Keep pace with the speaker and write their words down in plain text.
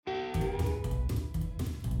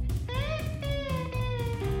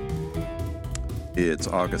It's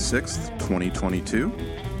August 6th, 2022.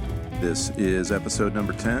 This is episode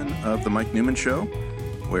number 10 of The Mike Newman Show,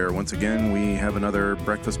 where once again we have another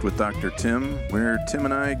Breakfast with Dr. Tim, where Tim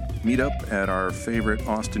and I meet up at our favorite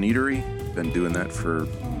Austin eatery. Been doing that for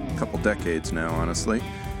a couple decades now, honestly.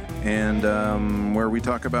 And where we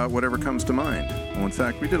talk about whatever comes to mind. Well, in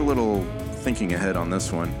fact, we did a little thinking ahead on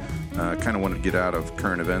this one. Kind of wanted to get out of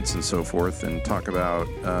current events and so forth and talk about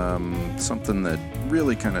something that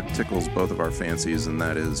really kind of tickles both of our fancies, and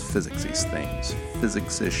that is physics-y things,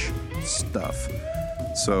 physics-ish stuff.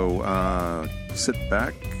 So sit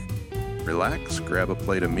back, relax, grab a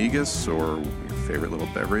plate of migas or your favorite little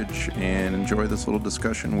beverage, and enjoy this little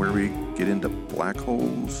discussion where we get into black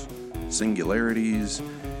holes, singularities,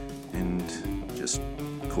 and just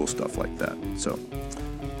cool stuff like that. So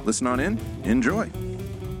listen on in, enjoy.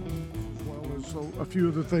 A few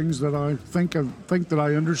of the things that I think that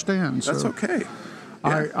I understand. That's okay.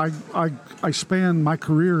 Yeah. I span, my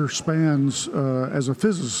career spans as a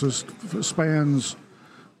physicist, spans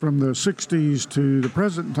from the 60s to the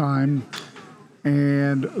present time,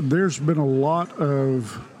 and there's been a lot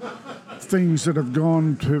of things that have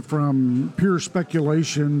gone from pure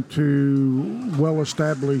speculation to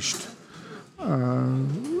well-established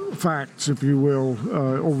facts, if you will,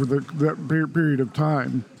 over that period of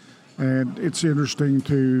time. And it's interesting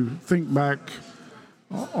to think back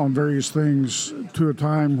on various things to a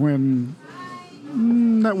time when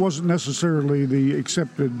that wasn't necessarily the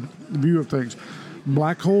accepted view of things.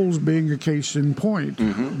 Black holes being a case in point,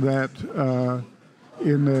 that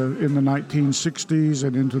in the 1960s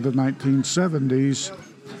and into the 1970s,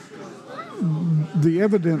 the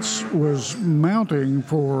evidence was mounting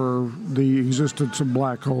for the existence of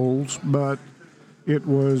black holes, but it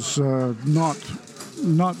was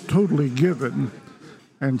not totally given,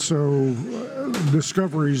 and so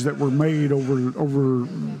discoveries that were made over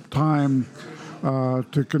time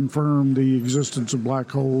to confirm the existence of black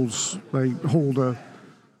holes, they hold a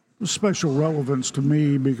special relevance to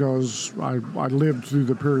me because I lived through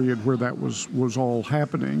the period where that was all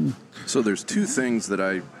happening. So there's two things that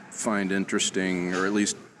I find interesting, or at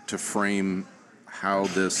least to frame how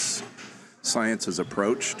this science is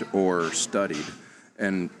approached or studied.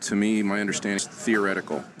 And to me, my understanding is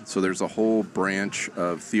theoretical. So there's a whole branch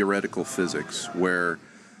of theoretical physics where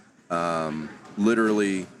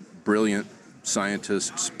literally brilliant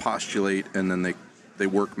scientists postulate and then they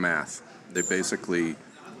work math. They basically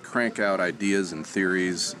crank out ideas and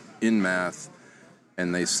theories in math,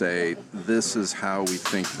 and they say, this is how we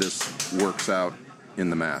think this works out in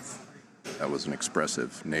the math. That was an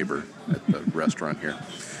expressive neighbor at the restaurant here.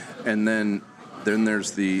 And then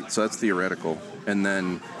there's so that's theoretical. And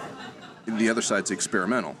then the other side's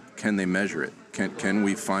experimental. Can they measure it? Can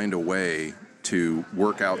we find a way to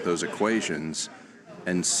work out those equations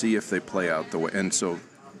and see if they play out the way? And so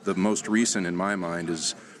the most recent in my mind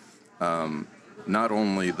is not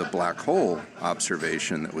only the black hole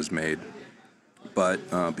observation that was made,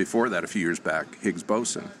 but before that, a few years back, Higgs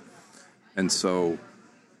boson. And so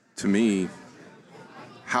to me,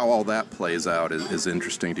 how all that plays out is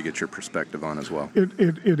interesting to get your perspective on as well.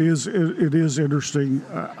 It is interesting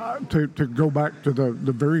to go back to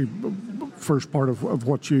the very first part of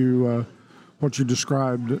what you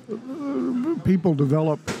described. People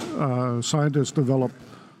develop, scientists develop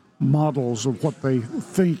models of what they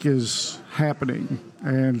think is happening,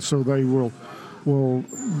 and so they will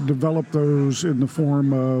develop those in the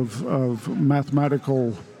form of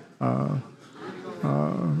mathematical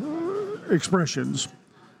expressions.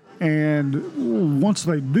 And once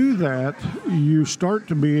they do that, they start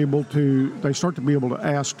to be able to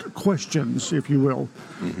ask questions, if you will.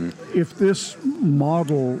 Mm-hmm. If this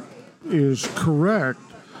model is correct,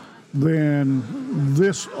 then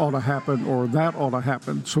this ought to happen or that ought to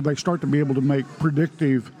happen. So they start to be able to make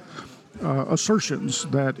predictive assertions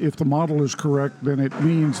that if the model is correct, then it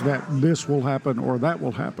means that this will happen or that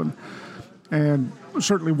will happen. And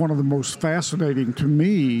certainly one of the most fascinating to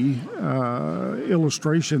me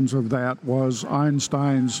illustrations of that was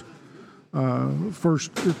Einstein's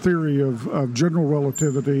first theory of general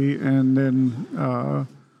relativity, and then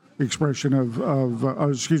expression of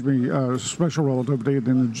special relativity, and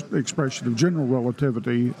then the expression of general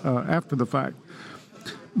relativity after the fact.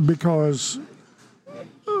 Because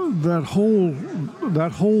that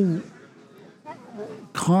whole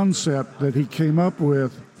concept that he came up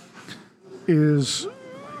with is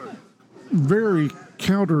very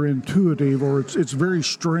counterintuitive, or it's very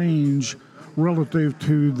strange relative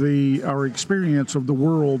to our experience of the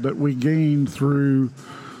world that we gained through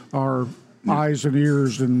our eyes and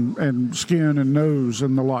ears and skin and nose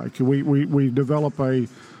and the like. We develop a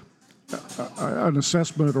an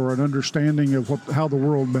assessment or an understanding of how the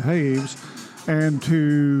world behaves, and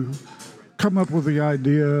to come up with the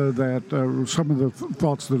idea that some of the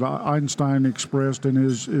thoughts that Einstein expressed in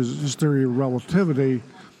his theory of relativity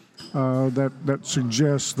that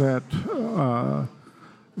suggests that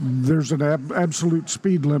there's an absolute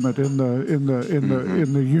speed limit in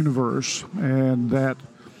the universe, and that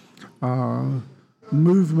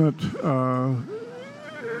movement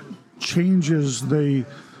changes the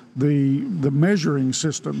measuring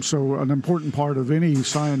system. So an important part of any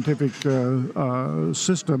scientific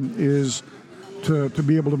system is to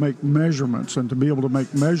be able to make measurements, and to be able to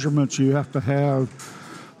make measurements, you have to have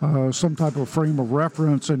some type of frame of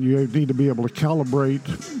reference, and you need to be able to calibrate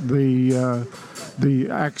the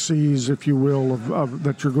axes, if you will, of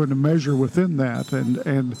that you're going to measure within that,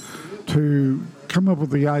 and to come up with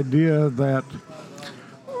the idea that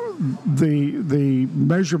the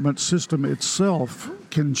measurement system itself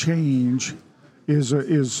can change is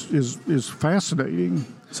fascinating.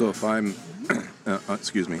 So if I'm,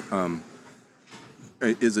 excuse me,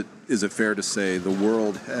 is it fair to say the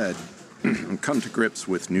world had come to grips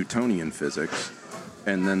with Newtonian physics,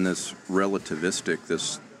 and then this relativistic,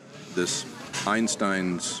 this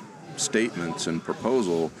Einstein's statements and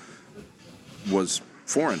proposal was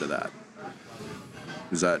foreign to that?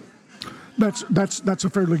 Is that? That's a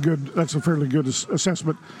fairly good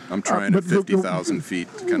assessment. I'm trying at 50,000 feet,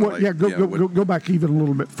 kind of like go back even a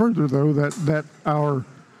little bit further, though. That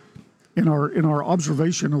in our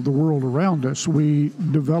observation of the world around us, we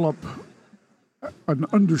develop an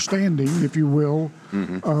understanding, if you will,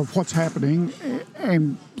 of what's happening,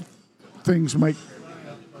 and things make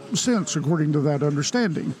sense according to that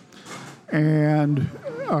understanding. And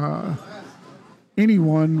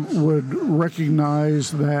anyone would recognize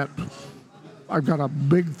that I've got a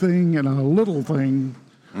big thing and a little thing.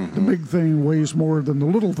 The big thing weighs more than the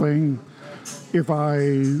little thing. If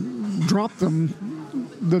I drop them,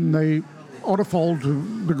 then they ought to fall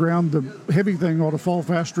to the ground. The heavy thing ought to fall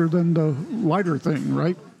faster than the lighter thing,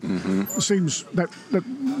 right? It seems that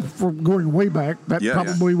for going way back,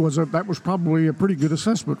 that was probably a pretty good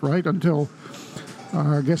assessment, right? Until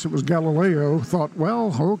I guess it was Galileo thought,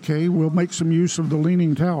 well, okay, we'll make some use of the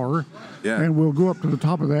leaning tower, and we'll go up to the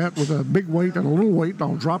top of that with a big weight and a little weight, and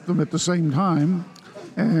I'll drop them at the same time.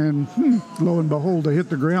 And lo and behold, they hit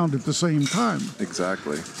the ground at the same time.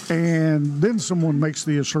 Exactly. And then someone makes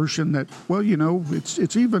the assertion that, well,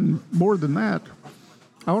 it's even more than that.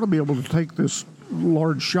 I ought to be able to take this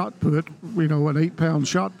large shot put, an 8-pound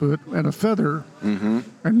shot put, and a feather,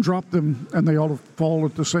 and drop them, and they ought to fall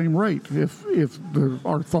at the same rate if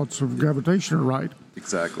our thoughts of gravitation are right.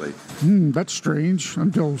 Exactly. That's strange,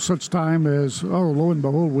 until such time as, lo and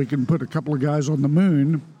behold, we can put a couple of guys on the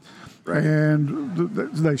moon. Right. And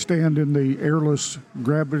they stand in the airless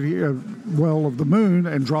gravity well of the moon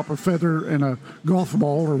and drop a feather and a golf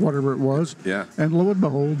ball or whatever it was. Yeah. And lo and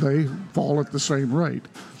behold, they fall at the same rate.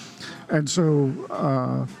 And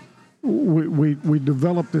so we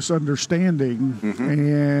develop this understanding,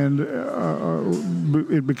 and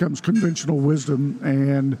it becomes conventional wisdom.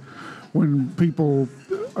 And when people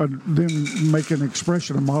then make an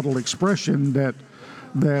expression, a model expression that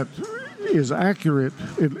is accurate,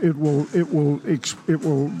 it will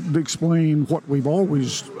explain what we've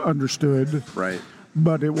always understood. Right.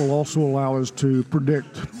 But it will also allow us to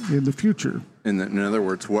predict in the future. In other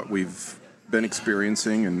words, what we've been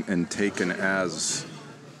experiencing and taken as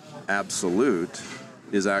absolute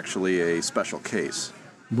is actually a special case.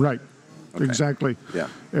 Right. Okay. Exactly. Yeah.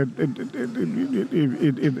 On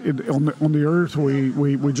the Earth,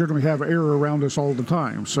 we generally have air around us all the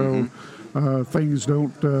time, so things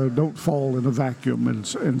don't fall in a vacuum,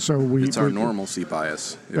 and so it's our normalcy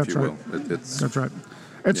bias, if you will. That's right.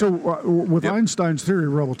 And so with Einstein's theory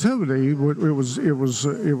of relativity, it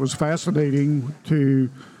was fascinating to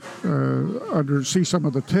see some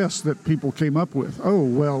of the tests that people came up with. Oh,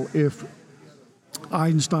 well, if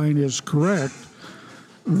Einstein is correct,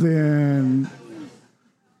 then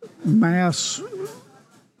mass,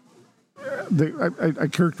 a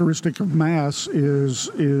characteristic of mass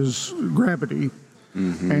is gravity.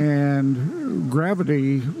 And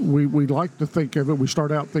gravity, we like to think of it, we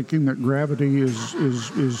start out thinking that gravity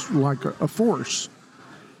is like a force.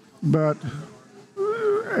 But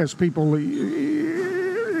as people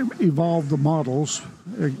evolve the models,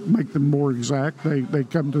 make them more exact, they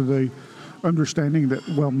come to the understanding that,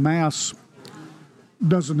 well, mass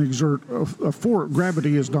doesn't exert a force.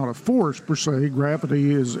 Gravity is not a force per se.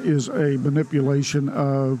 Gravity is a manipulation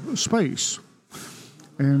of space.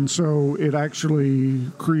 And so it actually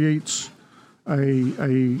creates a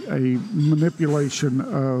manipulation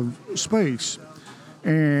of space.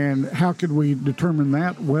 And how could we determine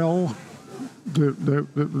that? Well, the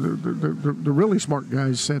really smart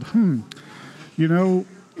guys said,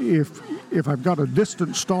 if I've got a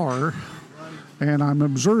distant star and I'm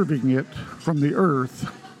observing it from the Earth,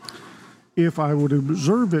 if I would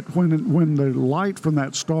observe it when the light from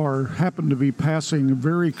that star happened to be passing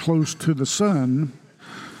very close to the sun,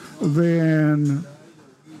 then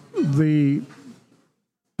the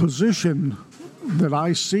position that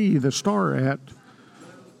I see the star at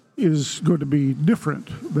is going to be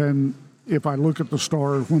different than if I look at the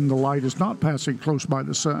star when the light is not passing close by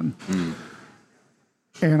the sun.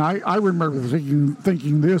 And I remember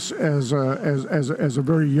thinking this as a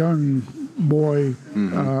very young boy,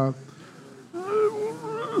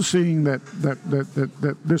 seeing that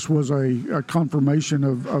this was a confirmation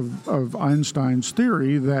of Einstein's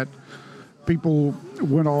theory that people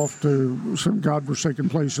went off to some godforsaken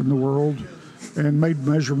place in the world and made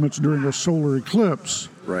measurements during a solar eclipse,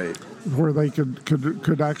 right, where they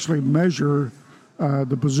could actually measure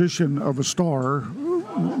the position of a star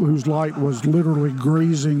whose light was literally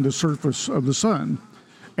grazing the surface of the sun,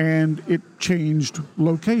 and it changed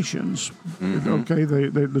locations. Okay,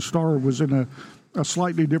 the star was in a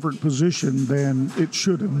slightly different position than it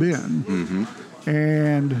should have been,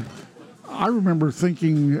 and I remember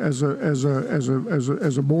thinking as a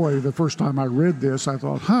boy, the first time I read this, I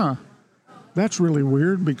thought, that's really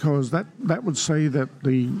weird, because that would say that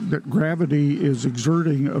that gravity is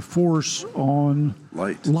exerting a force on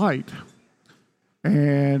light.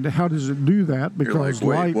 And how does it do that? Because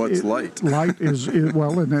light. What's light? Light is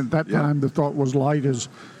well, and at that time the thought was light is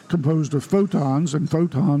composed of photons, and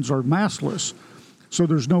photons are massless. So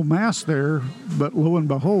there's no mass there, but lo and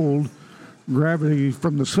behold, gravity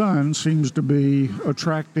from the sun seems to be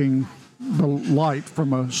attracting the light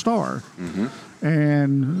from a star.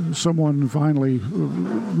 And someone finally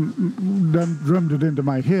drummed it into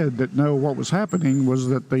my head that no, what was happening was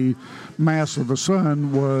that the mass of the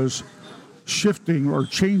sun was shifting or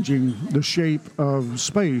changing the shape of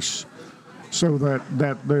space, so that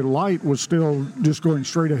the light was still just going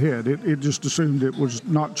straight ahead. It just assumed it was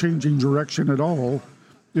not changing direction at all.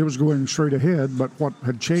 It was going straight ahead, but what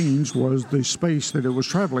had changed was the space that it was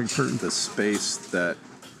traveling through. The space that,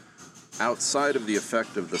 outside of the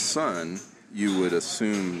effect of the sun, you would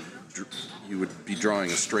assume you would be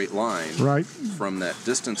drawing a straight line from that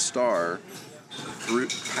distant star through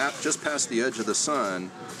just past the edge of the sun,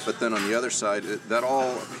 but then on the other side, that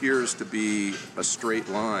all appears to be a straight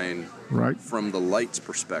line from the light's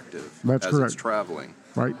perspective. That's as correct. It's traveling.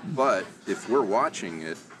 Right. But if we're watching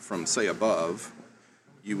it from, say, above,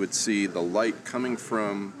 you would see the light coming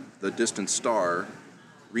from the distant star,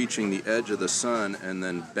 reaching the edge of the sun, and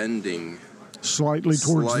then bending slightly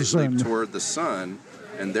toward the sun,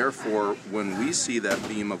 and therefore when we see that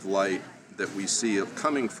beam of light that we see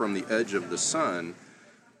coming from the edge of the sun,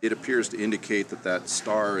 it appears to indicate that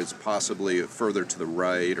star is possibly further to the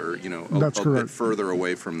right, or a bit further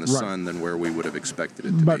away from the sun than where we would have expected it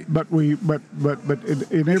to be. But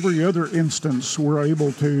in every other instance, we're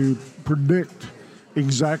able to predict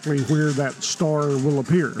exactly where that star will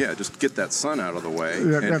appear. Yeah, just get that sun out of the way,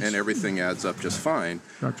 and everything adds up just fine.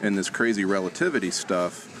 Gotcha. And this crazy relativity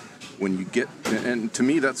stuff, when you get, and to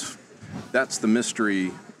me that's the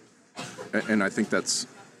mystery, and I think that's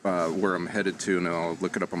where I'm headed to, and I'll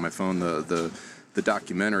look it up on my phone. The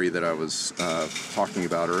documentary that I was talking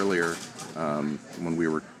about earlier when we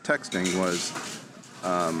were texting was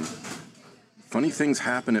funny things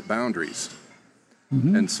happen at boundaries.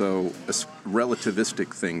 And so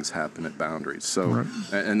relativistic things happen at boundaries. So,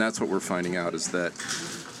 and that's what we're finding out, is that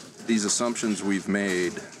these assumptions we've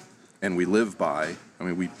made and we live by, I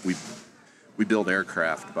mean, we build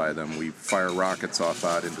aircraft by them. We fire rockets off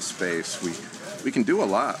out into space. We can do a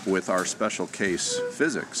lot with our special case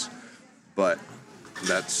physics, but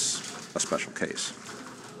that's a special case.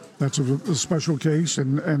 That's a special case,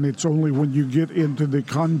 and it's only when you get into the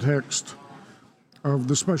context of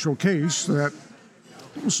the special case that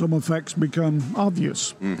some effects become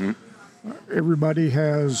obvious. Everybody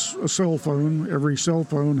has a cell phone. Every cell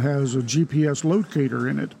phone has a GPS locator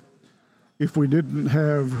in it. If we didn't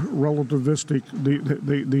have relativistic,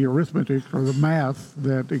 the arithmetic or the math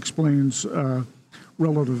that explains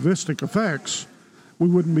relativistic effects, we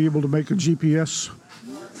wouldn't be able to make a GPS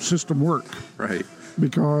system work. Right.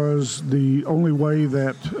 Because the only way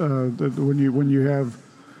that when you have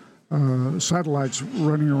satellites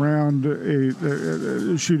running around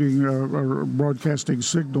shooting or broadcasting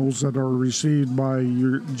signals that are received by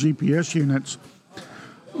your GPS units,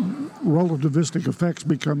 relativistic effects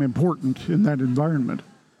become important in that environment.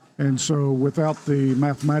 And so without the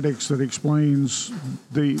mathematics that explains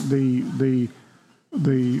the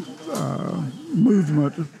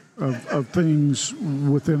movement of things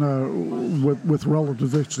within with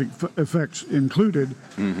relativistic effects included,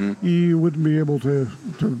 you wouldn't be able to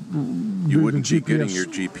you wouldn't be getting your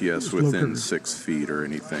GPS within 6 feet or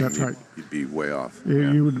anything. That's right. You'd be way off.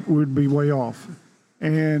 You would be way off.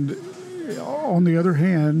 And on the other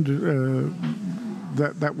hand,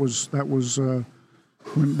 that was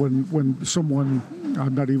when someone,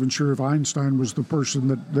 I'm not even sure if Einstein was the person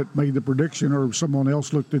that made the prediction, or someone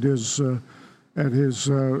else looked at his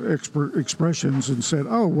expressions and said,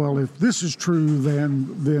 "Oh, well, if this is true,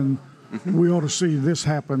 then we ought to see this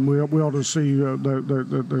happen. We ought to see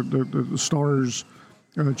the stars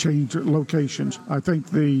change locations." I think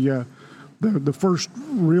the first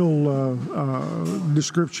real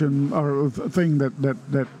description or thing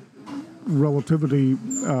that relativity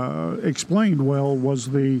explained well was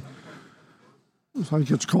I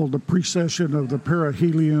think it's called the precession of the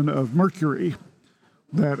perihelion of Mercury.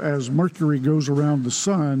 That as Mercury goes around the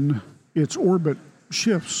sun, its orbit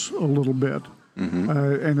shifts a little bit,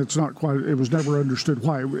 and it's not quite. It was never understood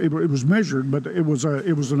why. It was measured, but it was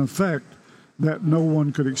an effect that no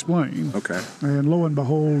one could explain. Okay. And lo and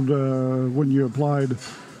behold, when you applied,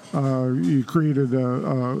 you created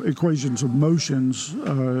equations of motions,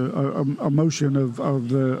 a motion of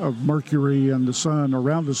Mercury and the sun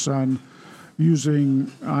around the sun,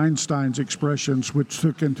 using Einstein's expressions, which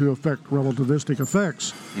took into effect relativistic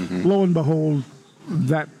effects. Lo and behold,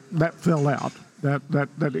 that fell out. That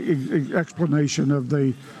explanation of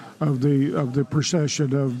the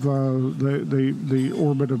precession of the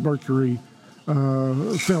orbit of Mercury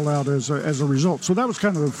fell out as a result. So that was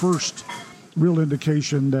kind of the first real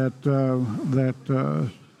indication that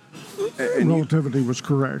relativity was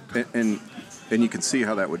correct. And you can see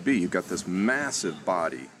how that would be. You've got this massive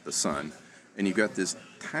body, the sun, and you've got this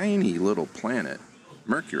tiny little planet,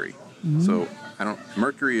 Mercury. So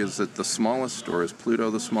Mercury, is it the smallest, or is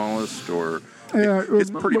Pluto the smallest, or it's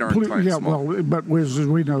pretty darn tiny. Small. Well, but as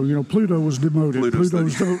we know, Pluto was demoted. Pluto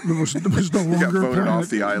was no longer voted off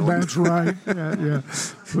the island. That's right.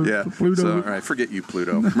 Pluto. So, all right, forget you,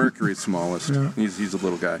 Pluto. Mercury's smallest. Yeah. He's a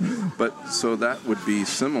little guy. But so that would be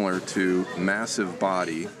similar to massive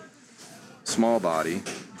body, small body,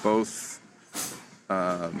 both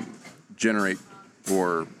generate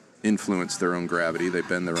or influence their own gravity. They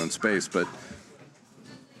bend their own space, but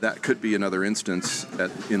that could be another instance,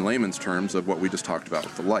 in layman's terms, of what we just talked about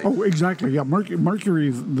with the light. Oh, exactly. Yeah,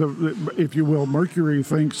 Mercury, if you will, Mercury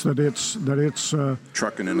thinks that it's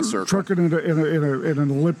trucking in a circle, trucking in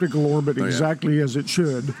an elliptical orbit exactly as it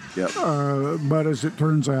should. Yep. But as it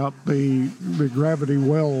turns out, the gravity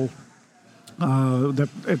well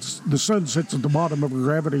the sun sits at the bottom of a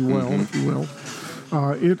gravity well, if you will.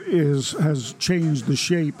 It has changed the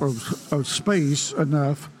shape of space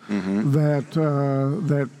enough that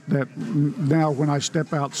now when I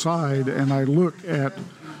step outside and I look at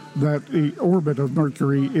the orbit of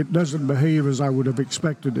Mercury, it doesn't behave as I would have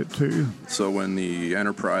expected it to. So when the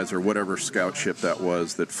Enterprise or whatever scout ship that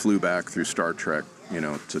was that flew back through Star Trek,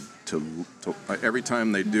 to every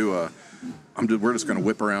time they do we're just going to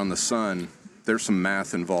whip around the sun. There's some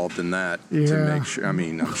math involved in that to make sure. I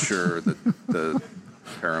mean, I'm sure that the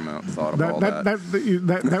Paramount thought of all that.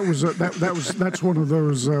 That's one of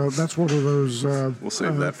those. We'll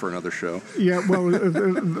save that for another show. Yeah, well,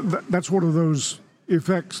 that's one of those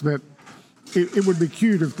effects that it would be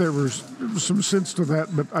cute if there was some sense to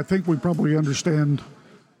that, but I think we probably understand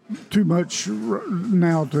too much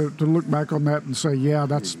now to look back on that and say,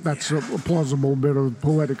 that's a plausible bit of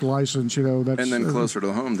poetic license, That's, and then closer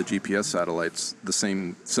to home, the GPS satellites,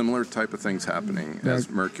 similar type of things happening as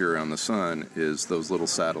Mercury on the sun is those little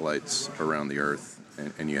satellites around the Earth,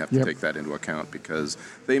 and you have to take that into account because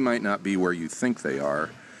they might not be where you think they are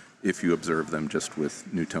if you observe them just with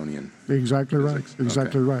Newtonian Exactly physics. Right.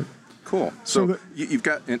 Exactly right. Cool. So you've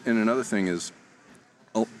got, and another thing is,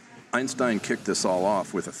 Einstein kicked this all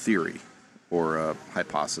off with a theory or a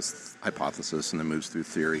hypothesis, and then moves through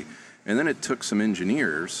theory. And then it took some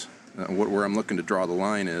engineers. Where I'm looking to draw the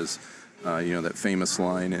line is, that famous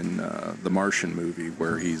line in the Martian movie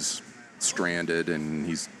where he's stranded and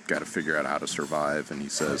he's got to figure out how to survive. And he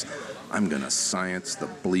says, "I'm going to science the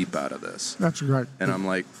bleep out of this." That's right. And I'm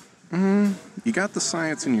like, you got the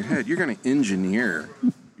science in your head. You're going to engineer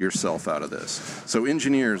yourself out of this. So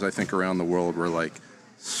engineers, I think, around the world were like,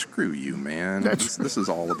 screw you, man. This is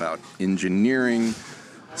all about engineering.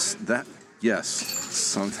 That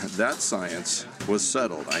science was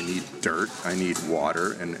settled. I need dirt. I need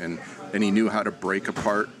water, and he knew how to break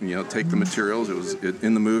apart. Take the materials.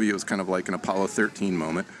 In the movie, it was kind of like an Apollo 13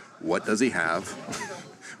 moment. What does he have?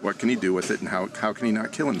 what can he do with it, and how can he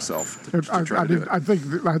not kill himself to try to do it? I think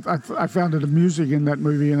I found it amusing in that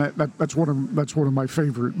movie, and that's one of my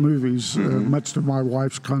favorite movies, much to my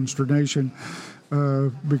wife's consternation,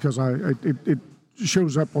 because it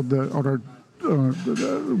shows up on our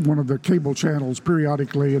one of the cable channels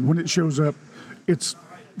periodically, and when it shows up,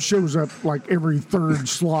 shows up like every third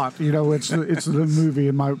slot. It's the movie,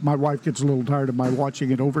 and my wife gets a little tired of my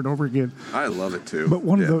watching it over and over again. I love it too. But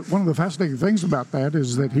one of the fascinating things about that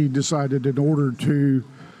is that he decided, in order to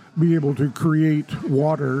be able to create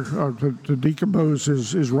water, or to decompose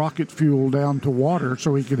his rocket fuel down to water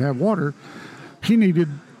so he could have water, he needed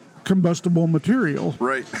combustible material.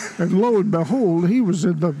 Right. And lo and behold, he was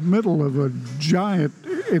in the middle of a giant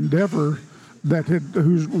endeavor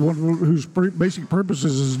whose basic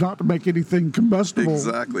purposes is not to make anything combustible.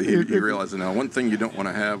 Exactly. You realize that now. One thing you don't want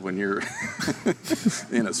to have when you're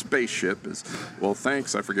in a spaceship is, well,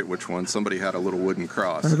 thanks, I forget which one. Somebody had a little wooden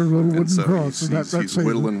cross. Had a little wooden cross. He's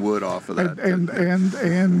whittling wood off of that. And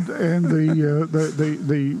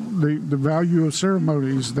the value of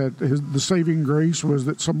ceremonies, that the saving grace was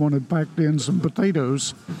that someone had packed in some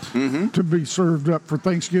potatoes to be served up for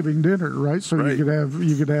Thanksgiving dinner, right? So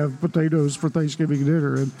you could have potatoes for Thanksgiving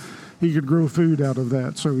dinner, and he could grow food out of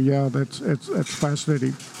that. So yeah, that's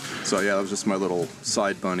fascinating. So yeah, that was just my little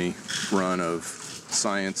side bunny run of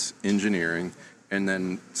science, engineering, and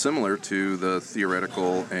then similar to the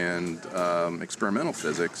theoretical and experimental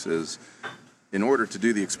physics is, in order to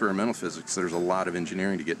do the experimental physics, there's a lot of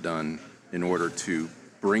engineering to get done in order to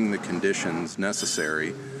bring the conditions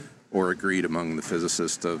necessary or agreed among the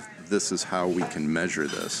physicists of this is how we can measure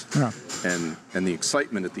this. Yeah. And the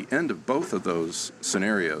excitement at the end of both of those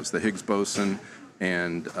scenarios, the Higgs boson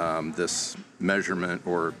and this measurement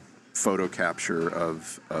or photo capture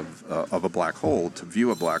of a black hole, to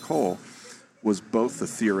view a black hole, was both the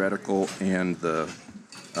theoretical and the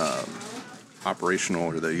operational,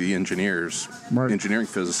 or the engineers, engineering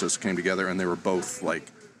physicists came together, and they were both like,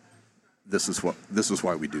 this is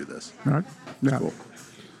why we do this. Right. Yeah. Cool.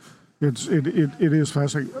 It is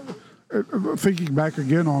fascinating. Thinking back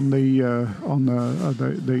again on the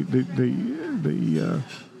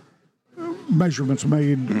measurements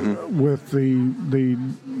made with the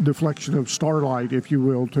deflection of starlight, if you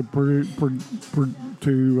will, to prove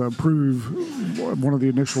one of the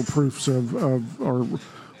initial proofs of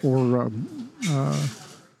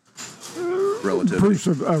relativity. Proofs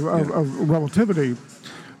of relativity.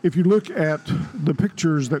 If you look at the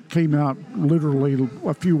pictures that came out literally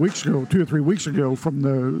a few weeks ago, 2 or 3 weeks ago, from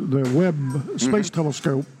the Webb Space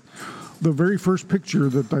Telescope, the very first picture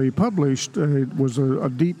that they published was a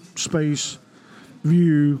deep space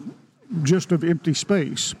view just of empty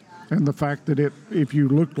space. And the fact that if you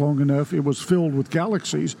looked long enough, it was filled with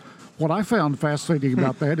galaxies. What I found fascinating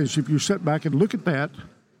about that is, if you sit back and look at that,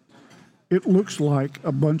 it looks like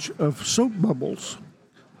a bunch of soap bubbles.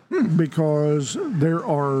 Because there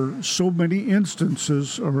are so many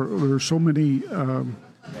instances, or there are so many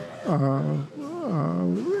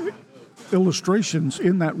illustrations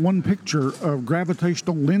in that one picture of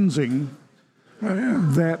gravitational lensing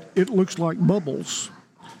that it looks like bubbles.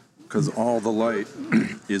 Because all the light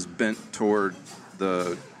is bent toward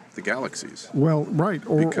the galaxies. Well, right,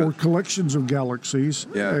 or collections of galaxies.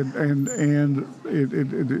 Yeah. And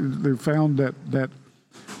they found that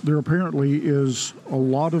there apparently is a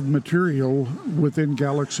lot of material within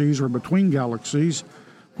galaxies or between galaxies,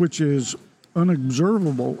 which is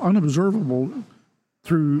unobservable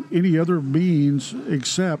through any other means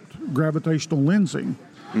except gravitational lensing.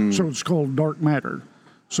 So it's called dark matter.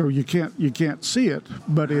 So you can't see it,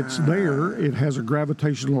 but it's there. It has a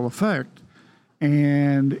gravitational effect,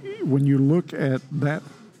 and when you look at that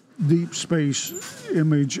deep space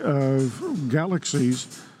image of galaxies,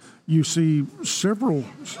 you see several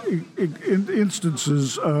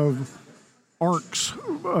instances of arcs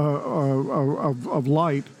of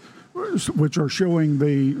light, which are showing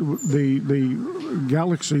the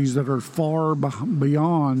galaxies that are far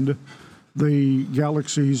beyond the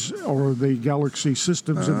galaxies or the galaxy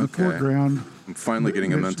systems in the foreground. I'm finally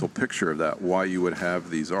getting a mental picture of that, why you would have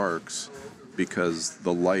these arcs, because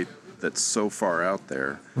the light that's so far out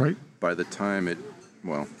there, right, by the time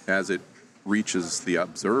as it reaches the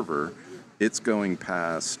observer, it's going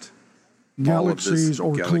past galaxies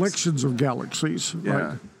or collections of galaxies,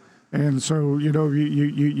 right? And so you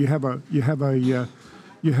have a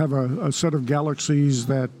set of galaxies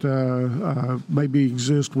that maybe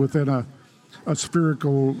exist within a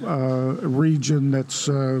spherical region that's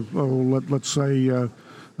let's say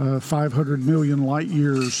 500 million light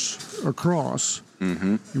years across.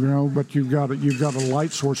 But you've got a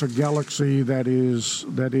light source, a galaxy that is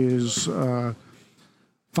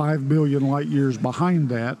 5 billion light years behind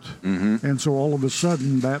that, and so all of a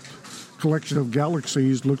sudden that collection of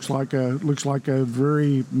galaxies looks like a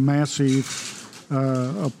very massive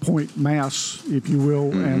a point mass, if you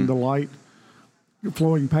will, and the light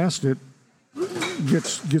flowing past it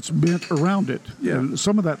gets bent around it. Yeah. And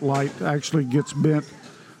some of that light actually gets bent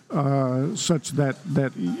such that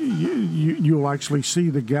you'll actually see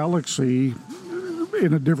the galaxy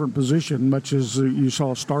in a different position, much as you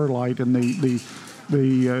saw starlight and the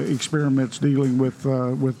experiments dealing with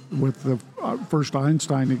the first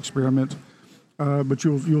Einstein experiment. But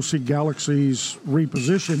you'll see galaxies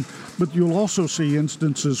repositioned, but you'll also see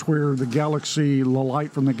instances where the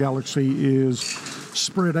light from the galaxy is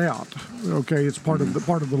spread out. Okay, it's part of the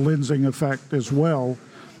lensing effect as well.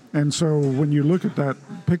 And so when you look at that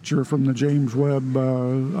picture from the James Webb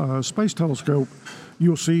Space Telescope,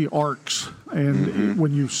 you'll see arcs, and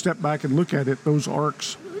when you step back and look at it, those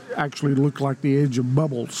arcs actually look like the edge of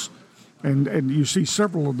bubbles, and you see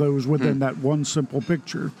several of those within that one simple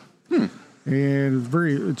picture. And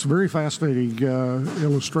it's very fascinating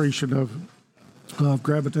illustration of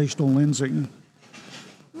gravitational lensing.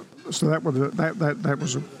 So that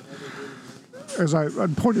was as I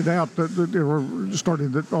pointed out, that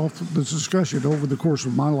started off this discussion over the course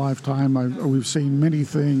of my lifetime. We've seen many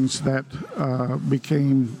things that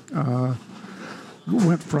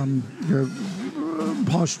went from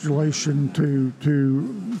postulation to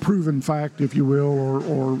proven fact, if you will,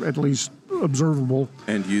 or at least observable.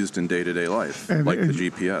 And used in day-to-day life, the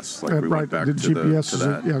GPS. Like we right, went back the to GPS to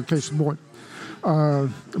that. is case in point.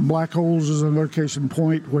 Black holes is another case in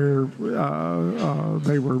point where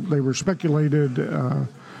they were speculated.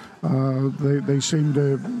 They seem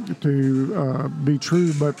to be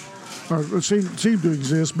true, but seem to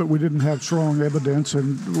exist, but we didn't have strong evidence,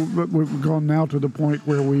 and we've gone now to the point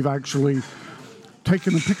where we've actually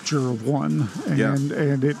taken a picture of one,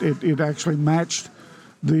 and it actually matched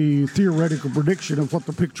the theoretical prediction of what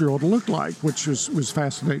the picture ought to look like, which was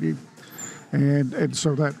fascinating, and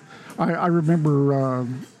so that. I remember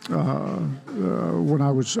when I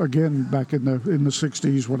was, again, back in the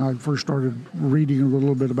 60s, when I first started reading a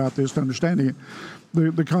little bit about this and understanding it,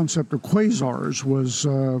 the concept of quasars was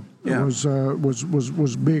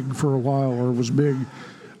big for a while, or was big.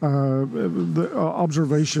 The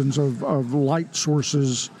observations of light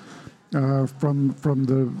sources from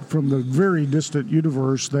the very distant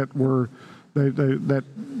universe that were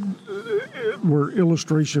were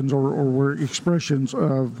illustrations or were expressions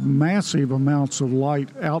of massive amounts of light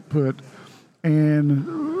output,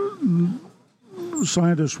 and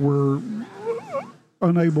scientists were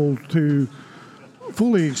unable to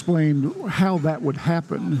fully explain how that would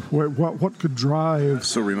happen, what could drive.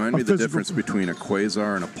 So remind me the difference between a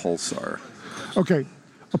quasar and a pulsar. Okay,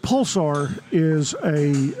 a pulsar is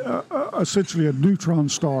essentially a neutron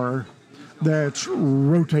star that's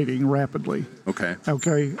rotating rapidly. Okay.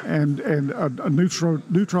 Okay, and a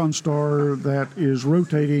neutron star that is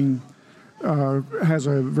rotating has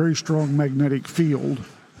a very strong magnetic field,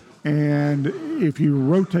 and if you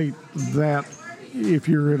rotate that, if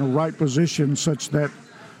you're in a right position such that,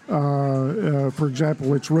 for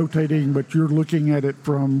example, it's rotating, but you're looking at it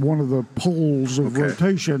from one of the poles of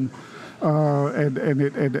rotation,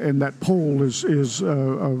 and that pole is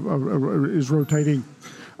rotating.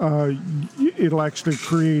 It'll actually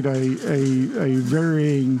create a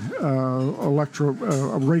varying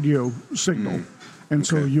radio signal, and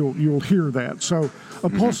so you'll hear that. So a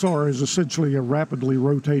pulsar is essentially a rapidly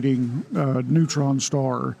rotating neutron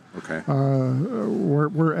star. Okay.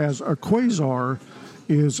 Whereas a quasar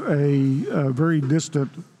is a very distant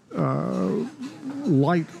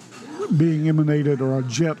light being emanated, or a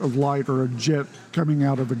jet of light, or a jet coming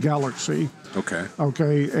out of a galaxy. Okay.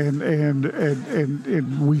 Okay,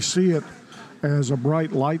 and we see it as a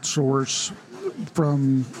bright light source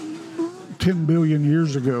from 10 billion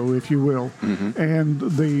years ago, if you will, and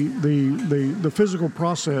the physical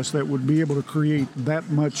process that would be able to create that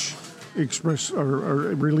much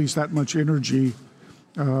or release that much energy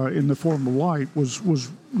in the form of light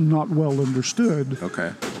was not well understood.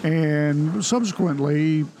 Okay. And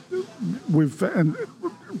subsequently, and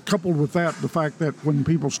coupled with that, the fact that when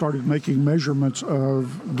people started making measurements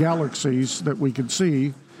of galaxies that we could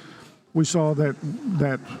see, we saw that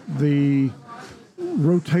the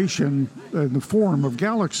rotation and the form of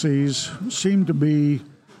galaxies seemed to be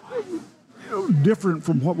different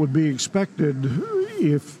from what would be expected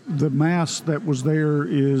if the mass that was there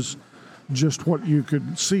is just what you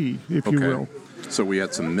could see, if you will. So we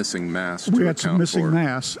had some missing mass. We had some missing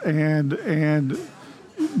mass, and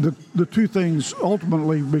the two things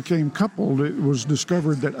ultimately became coupled. It was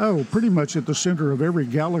discovered that pretty much at the center of every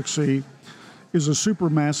galaxy is a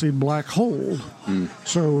supermassive black hole.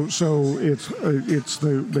 So it's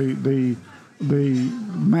the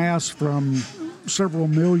mass from several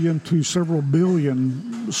million to several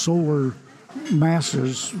billion solar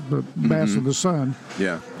masses, the mass of the sun,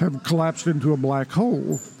 have collapsed into a black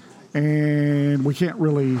hole. And we can't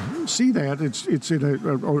really see that. It's in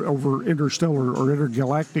over interstellar or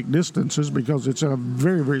intergalactic distances because it's at a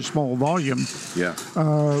very, very small volume. Yeah.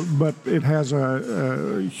 But it has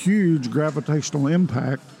a huge gravitational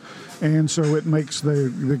impact, and so it makes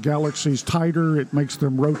the galaxies tighter. It makes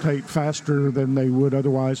them rotate faster than they would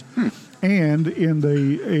otherwise. And in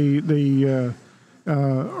the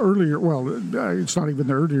earlier, it's not even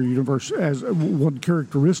the earlier universe, as one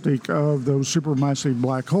characteristic of those supermassive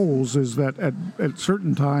black holes is that at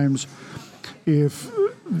certain times, if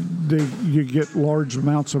you get large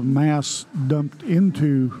amounts of mass dumped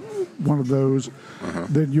into one of those,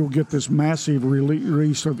 then you'll get this massive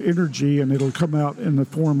release of energy, and it'll come out in the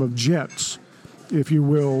form of jets, if you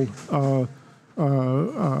will,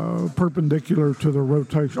 perpendicular to the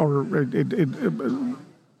rotation, or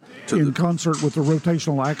in concert with the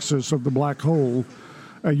rotational axis of the black hole,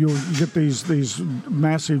 you'll get these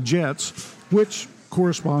massive jets, which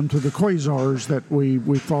correspond to the quasars that we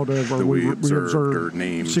thought of, or we observed or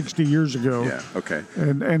named 60 years ago. Yeah. Okay.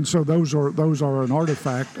 And so those are an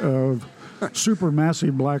artifact of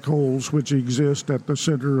supermassive black holes, which exist at the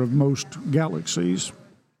center of most galaxies.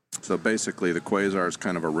 So basically, the quasar is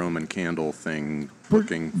kind of a Roman candle thing,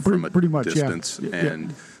 looking from a pretty much, distance, yeah.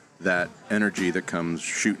 and that energy that comes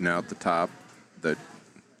shooting out the top, that,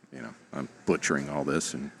 I'm butchering all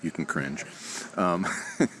this and you can cringe,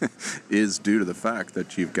 is due to the fact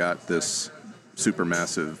that you've got this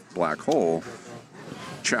supermassive black hole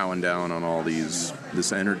chowing down on all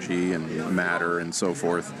this energy and matter and so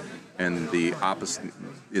forth, and the opposite,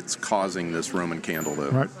 it's causing this Roman candle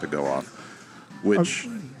to go off, which,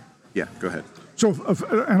 go ahead. So,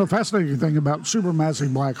 and a fascinating thing about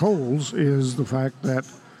supermassive black holes is the fact that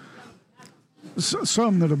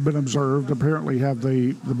some that have been observed apparently have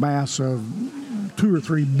the mass of 2 or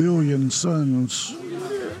 3 billion suns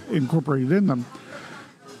incorporated in them.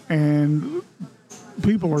 And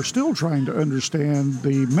people are still trying to understand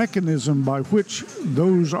the mechanism by which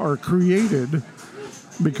those are created,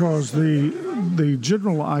 because the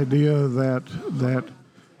general idea that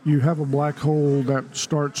you have a black hole that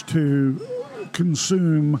starts to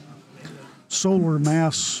consume solar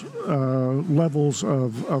mass levels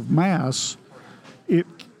of mass,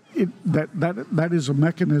 that is a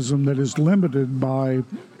mechanism that is limited by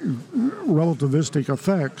relativistic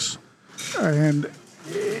effects, and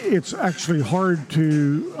it's actually hard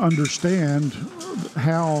to understand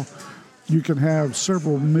how you can have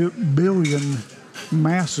several billion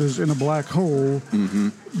masses in a black hole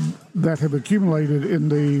that have accumulated in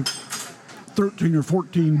the 13 or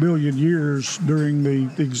 14 billion years during the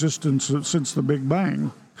existence since the Big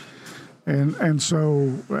Bang. And so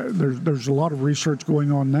there's a lot of research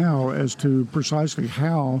going on now as to precisely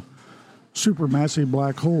how supermassive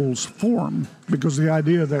black holes form, because the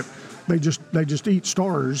idea that they just eat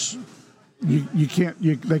stars, they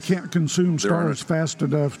can't consume stars fast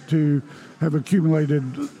enough to have accumulated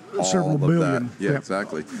several billion. Yeah,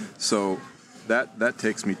 exactly. So that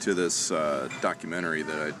takes me to this documentary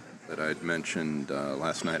that I'd mentioned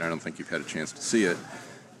last night. I don't think you've had a chance to see it.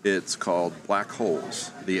 It's called Black Holes: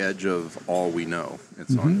 The Edge of All We Know.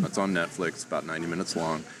 It's on Netflix, about 90 minutes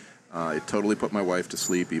long. It totally put my wife to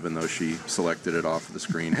sleep, even though she selected it off of the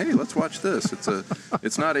screen. Hey, let's watch this.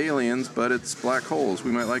 It's not aliens, but it's black holes. We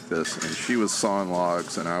might like this. And she was sawing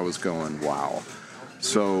logs, and I was going, wow.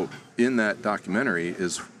 So in that documentary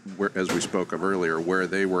is where, as we spoke of earlier, where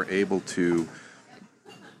they were able to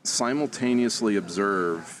simultaneously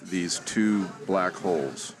observe these two black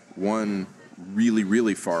holes, one really,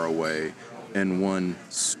 really far away and one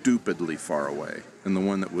stupidly far away. And the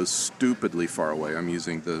one that was stupidly far away, I'm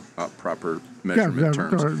using the proper measurement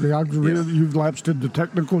terms. You've lapsed into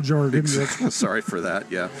technical jargon. Sorry for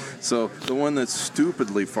that, yeah. So the one that's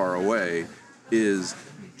stupidly far away is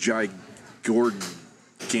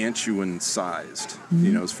gargantuan sized,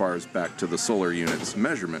 as far as back to the solar unit's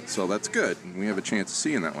measurement. So that's good. And we have a chance of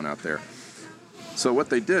seeing that one out there. So what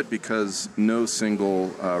they did, because no single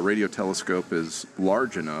radio telescope is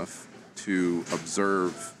large enough to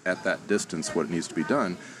observe at that distance what needs to be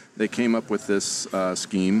done, they came up with this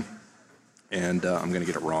scheme, and I'm going to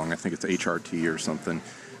get it wrong, I think it's HRT or something,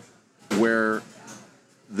 where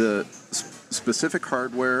the specific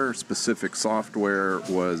hardware, specific software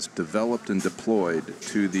was developed and deployed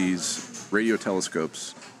to these radio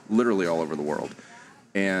telescopes literally all over the world.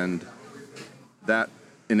 And that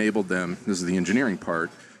enabled them, this is the engineering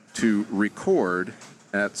part, to record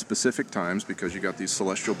at specific times because you got these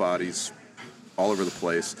celestial bodies all over the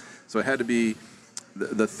place. So it had to be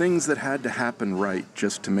the things that had to happen right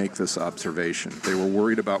just to make this observation. They were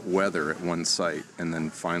worried about weather at one site, and then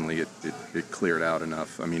finally it cleared out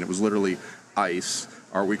enough. I mean, it was literally ice.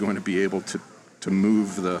 Are we going to be able to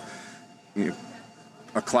move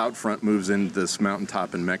a cloud front moves into this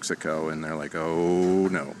mountaintop in Mexico, and they're like, oh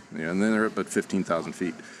no. And then they're up at 15,000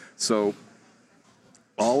 feet. So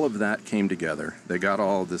all of that came together. They got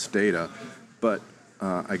all of this data, but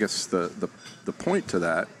I guess the point to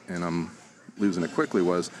that, and I'm losing it quickly,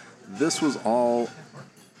 was this was all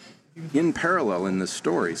in parallel in this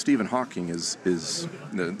story. Stephen Hawking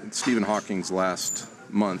Stephen Hawking's last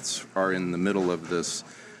months are in the middle of this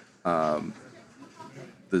the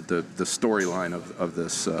storyline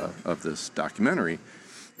of this documentary,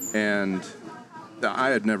 and I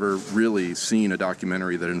had never really seen a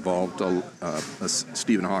documentary that involved a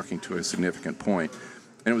Stephen Hawking to a significant point,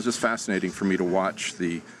 and it was just fascinating for me to watch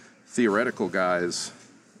the theoretical guys,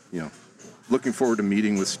 looking forward to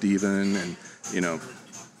meeting with Stephen and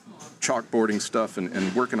chalkboarding stuff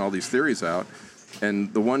and working all these theories out,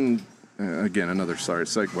 and the one again another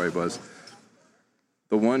segue was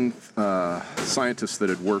the one scientist that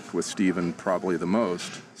had worked with Stephen probably the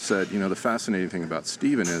most said, the fascinating thing about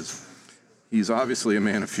Stephen is he's obviously a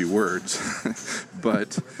man of few words,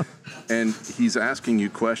 and he's asking you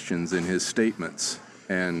questions in his statements,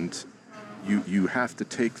 and you have to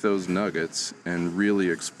take those nuggets and really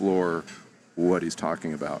explore what he's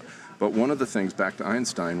talking about. But one of the things, back to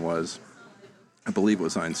Einstein, I believe it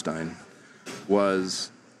was Einstein,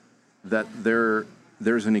 was that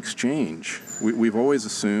there's an exchange. We've always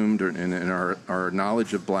assumed, in our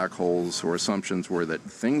knowledge of black holes, or assumptions were that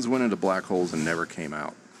things went into black holes and never came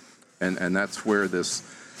out. And that's where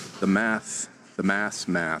the math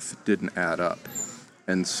didn't add up.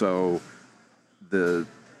 And so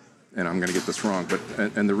and I'm going to get this wrong, but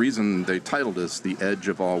and the reason they titled this "The Edge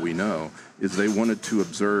of All We Know" is they wanted to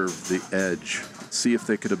observe the edge, see if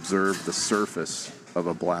they could observe the surface of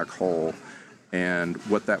a black hole and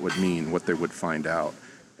what that would mean, what they would find out.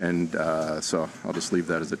 And so I'll just leave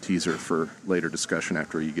that as a teaser for later discussion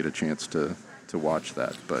after you get a chance to watch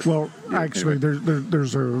that. But actually, anyway.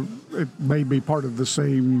 there's it may be part of the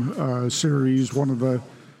same series. One of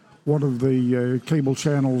the cable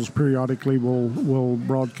channels periodically will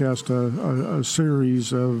broadcast a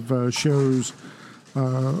series of shows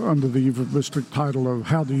under the euphemistic title of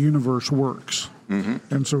 "How the Universe Works,"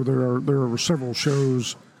 and so there are several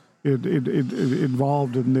shows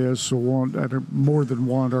involved in this. So more than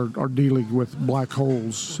one are dealing with black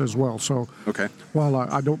holes as well. So while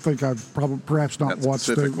I don't think I've perhaps not watched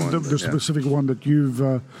the specific one that you've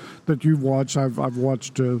watched, I've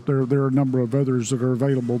watched. There are a number of others that are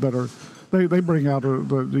available that they bring out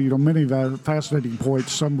many fascinating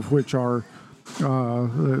points. Some of which are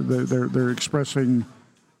they're expressing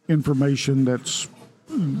information that's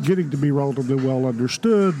getting to be relatively well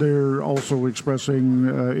understood. They're also expressing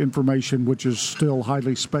information which is still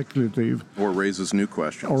highly speculative, or raises new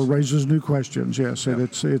questions. Yes, and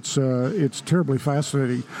it's terribly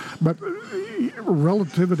fascinating. But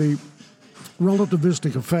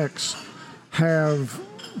relativistic effects have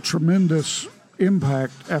tremendous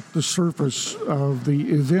impact at the surface of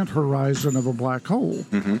the event horizon of a black hole,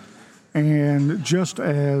 and just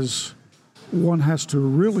as one has to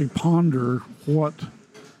really ponder what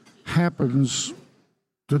happens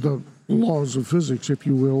to the laws of physics, if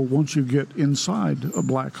you will, once you get inside a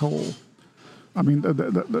black hole. I mean,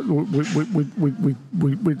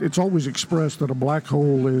 it's always expressed that a black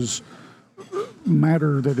hole is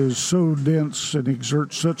matter that is so dense and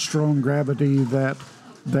exerts such strong gravity that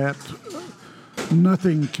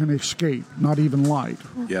nothing can escape, not even light.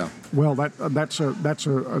 Yeah. Well, that's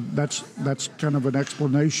kind of an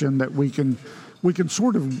explanation that we can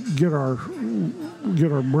sort of get our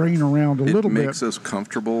brain around a little bit. It makes us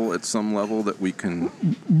comfortable at some level that we can.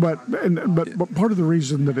 But part of the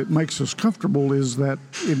reason that it makes us comfortable is that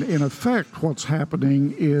in effect, what's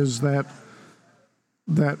happening is that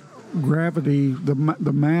gravity,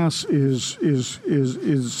 the mass is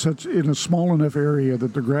such in a small enough area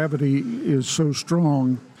that the gravity is so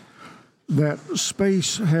strong that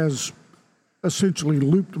space has essentially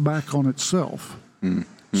looped back on itself.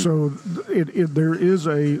 So there is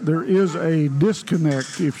a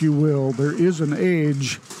disconnect, if you will. There is an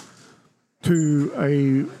edge to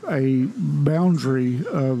a boundary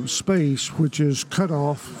of space which is cut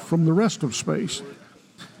off from the rest of space,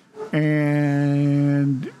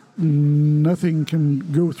 and nothing can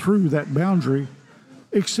go through that boundary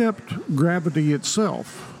except gravity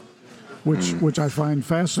itself. which I find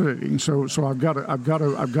fascinating. So I've got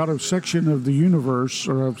a section of the universe,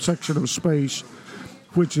 or a section of space,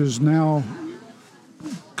 which is now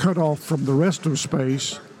cut off from the rest of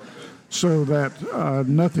space, so that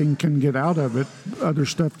nothing can get out of it. Other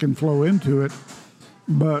stuff can flow into it,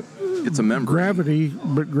 but it's a membrane.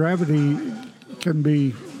 Gravity can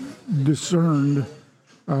be discerned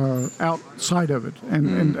outside of it,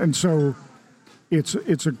 and so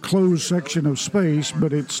it's a closed section of space,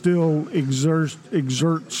 but it still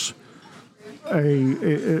exerts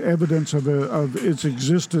a evidence of its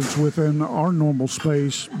existence within our normal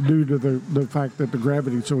space due to the fact that the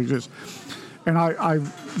gravity still exists. And I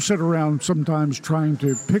sit around sometimes trying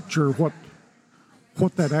to picture what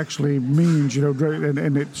that actually means,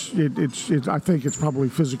 and it's I think it's probably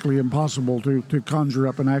physically impossible to conjure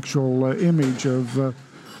up an actual image of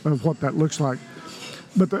what that looks like.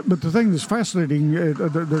 But the thing that's fascinating, there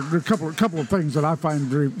are a couple of things that I find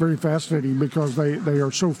very, very fascinating, because they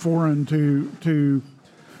are so foreign to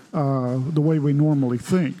the way we normally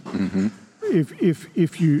think. Mm-hmm.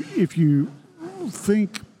 If you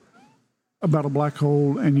think about a black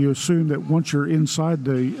hole and you assume that once you're inside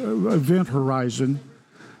the event horizon,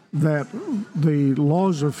 that the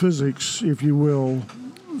laws of physics, if you will,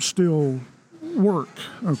 still work,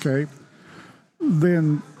 okay,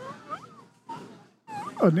 then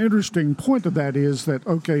an interesting point of that is that,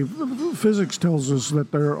 okay, physics tells us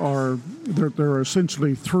that there are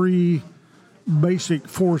essentially three basic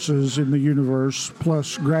forces in the universe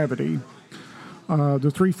plus gravity.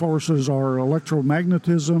 The three forces are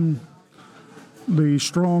electromagnetism, the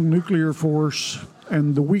strong nuclear force,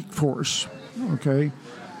 and the weak force, okay?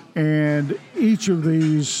 And each of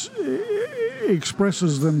these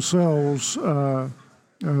expresses themselves, or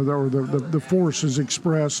the force is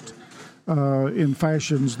expressed in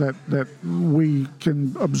fashions that we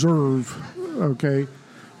can observe, okay?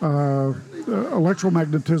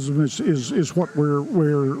 Electromagnetism is what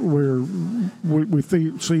we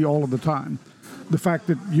see all of the time. The fact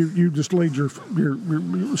that you just laid your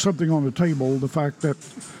something on the table, the fact that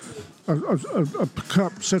a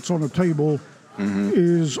cup sits on a table, mm-hmm.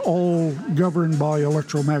 is all governed by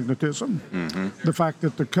electromagnetism. Mm-hmm. The fact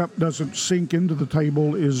that the cup doesn't sink into the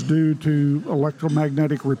table is due to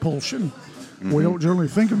electromagnetic repulsion. Mm-hmm. We don't generally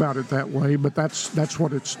think about it that way, but that's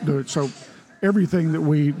what it's doing. So everything that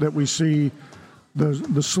we see,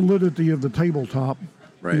 the solidity of the tabletop,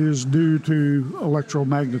 right, is due to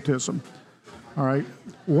electromagnetism. All right.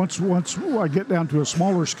 Once I get down to a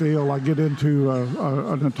smaller scale, I get into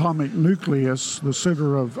an atomic nucleus, the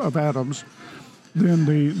center of atoms. Then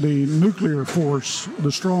the nuclear force,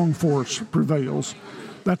 the strong force, prevails.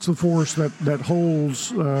 That's the force that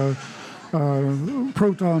holds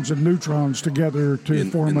protons and neutrons together to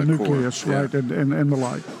form a nucleus, core, right, yeah. and the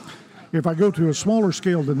like. If I go to a smaller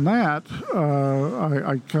scale than that,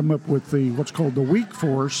 I come up with what's called the weak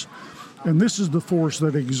force. And this is the force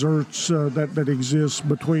that exerts, that exists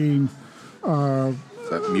between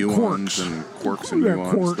muons and quarks and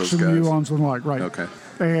muons, quarks those and guys? Muons and the like, right? Okay.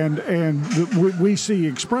 And we see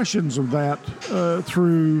expressions of that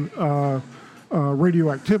through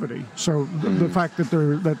radioactivity. So the fact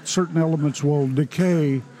that certain elements will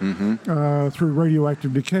decay through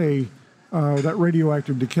radioactive decay. That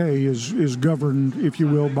radioactive decay is governed, if you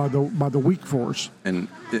will, by the weak force. And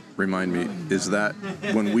remind me, is that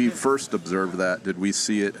when we first observed that, did we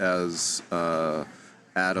see it as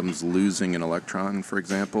atoms losing an electron, for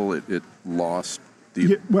example? It lost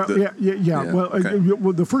the... Yeah. Well, okay.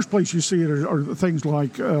 The first place you see it are things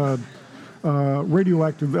like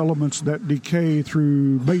radioactive elements that decay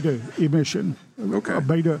through beta emission. Okay.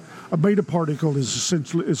 A beta particle is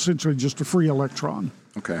essentially just a free electron.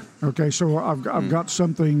 Okay. So I've got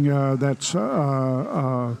something that's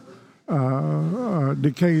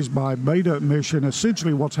decays by beta emission.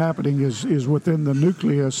 Essentially, what's happening is within the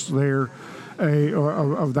nucleus there,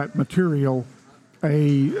 of that material,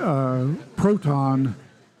 a proton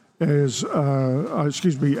is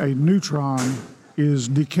a neutron is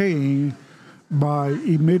decaying by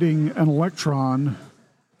emitting an electron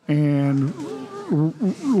and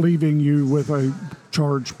leaving you with a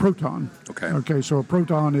charged proton. Okay. So a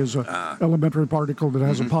proton is an elementary particle that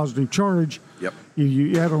has a positive charge. Yep.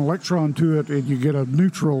 You add an electron to it, and you get a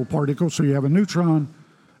neutral particle. So you have a neutron.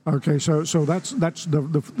 Okay. So that's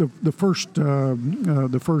the first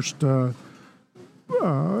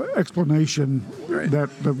explanation, right, that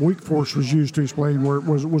the weak force was used to explain where it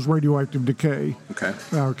was radioactive decay.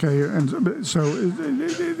 Okay. And so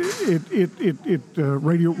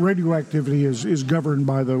radioactivity is governed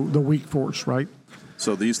by the weak force, right?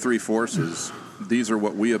 So these three forces, these are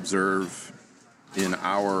what we observe in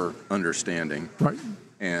our understanding. Right.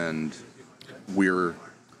 And we're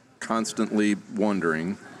constantly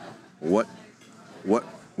wondering what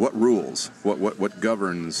rules, what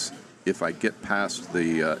governs if I get past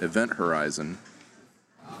the event horizon,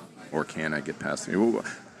 or can I get past the,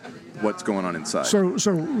 what's going on inside? So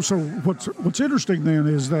what's interesting then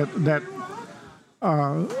is that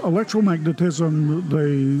electromagnetism,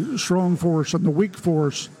 the strong force and the weak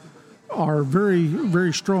force, are very,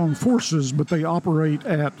 very strong forces, but they operate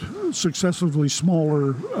at successively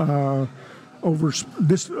smaller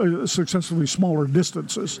successively smaller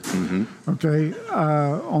distances. Mm-hmm. Okay.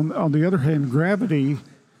 On the other hand, gravity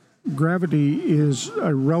is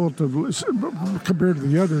a relatively, compared to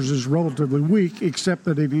the others, is relatively weak, except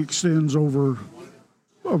that it extends over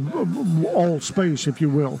all space, if you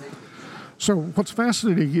will. So what's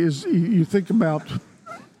fascinating is you think about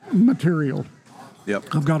material.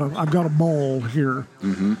 Yep. I've got a ball here,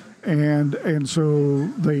 mm-hmm. and so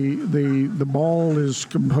the ball is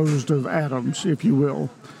composed of atoms, if you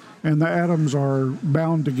will, and the atoms are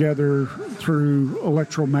bound together through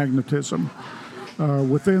electromagnetism.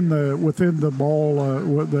 Within the ball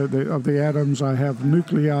of the atoms, I have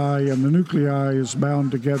nuclei, and the nuclei is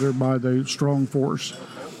bound together by the strong force.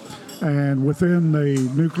 And within the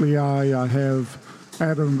nuclei, I have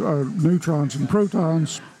neutrons and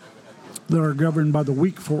protons that are governed by the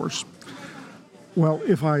weak force. Well,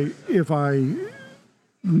 if I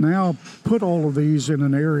now put all of these in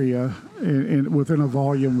an area within a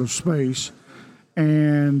volume of space,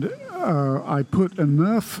 and I put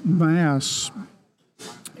enough mass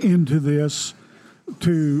into this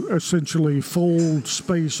to essentially fold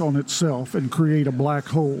space on itself and create a black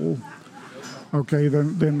hole. Okay,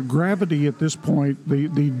 then gravity at this point,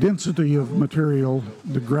 the density of material,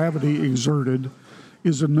 the gravity exerted,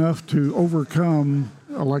 is enough to overcome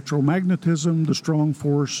electromagnetism, the strong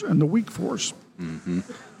force, and the weak force. Mm-hmm.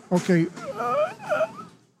 Okay,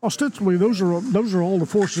 ostensibly those are all the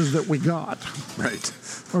forces that we got. Right.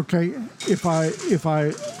 Okay, if I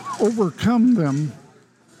overcome them,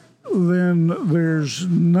 then there's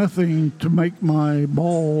nothing to make my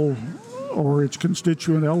ball or its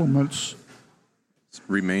constituent elements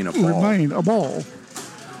remain a ball.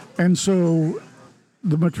 And so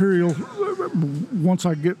the material, once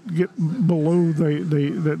I get below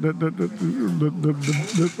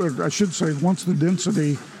I should say, once the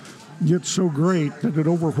density gets so great that it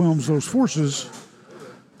overwhelms those forces,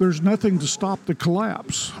 there's nothing to stop the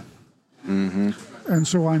collapse. Mm-hmm. And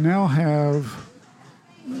so I now have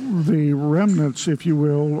the remnants, if you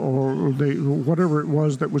will, or whatever it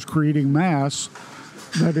was that was creating mass,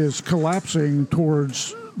 that is collapsing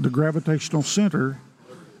towards the gravitational center,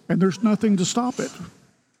 and there's nothing to stop it.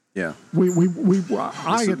 Yeah.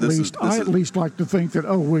 I at least like to think that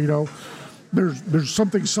there's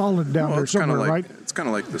something solid down there somewhere, right? It's kind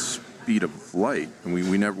of like the speed of light, and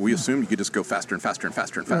we assumed you could just go faster and faster and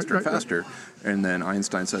faster and faster and faster, and then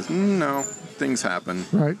Einstein says no, things happen,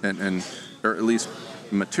 right? And or at least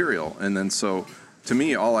material, and then so to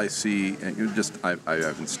me, all I see, and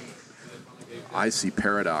I see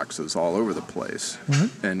paradoxes all over the place,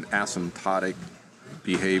 mm-hmm. and asymptotic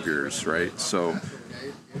behaviors, right? So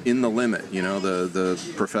in the limit, the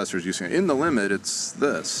professors using in the limit, it's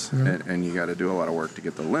this, mm-hmm. and you got to do a lot of work to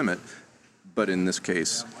get the limit. But in this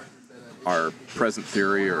case, our present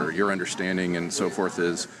theory or your understanding and so forth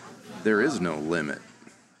is there is no limit.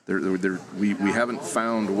 We haven't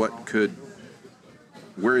found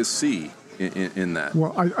where is C in that?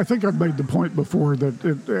 Well, I think I've made the point before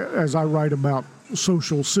that as I write about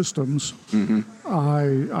social systems, mm-hmm.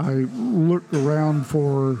 I look around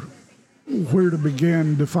for where to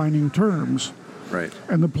begin defining terms. Right.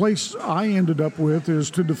 And the place I ended up with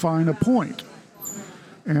is to define a point.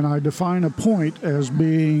 And I define a point as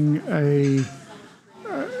being an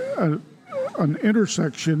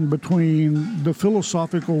intersection between the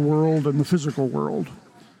philosophical world and the physical world,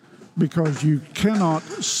 because you cannot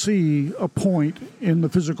see a point in the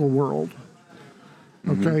physical world.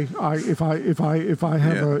 Okay, mm-hmm.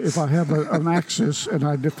 If I have an axis and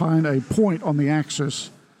I define a point on the axis,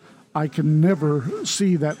 I can never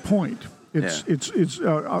see that point. It's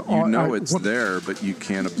there, but you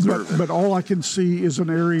can't observe it. But all I can see is an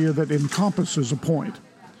area that encompasses a point.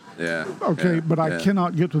 Yeah. Okay, yeah, but I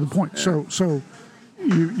cannot get to the point. Yeah. So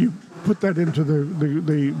you put that into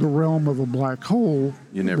the realm of a black hole.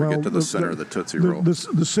 You never get to the center of the Tootsie Roll.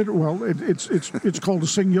 The center. Well, it's called a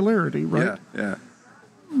singularity, right? Yeah.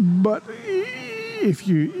 But if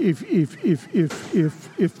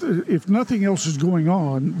nothing else is going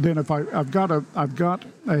on, then if I've got a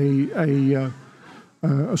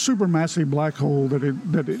supermassive black hole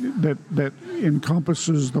that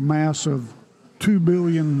encompasses the mass of 2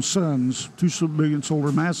 billion suns, 2 billion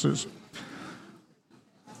solar masses,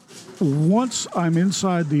 once I'm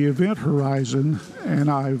inside the event horizon and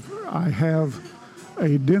I have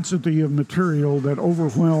a density of material that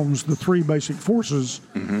overwhelms the three basic forces,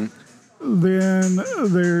 then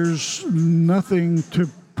there's nothing to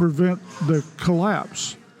prevent the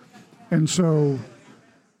collapse. And so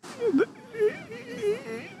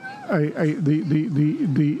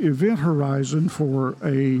the event horizon for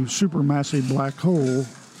a supermassive black hole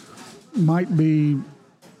might be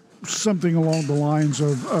something along the lines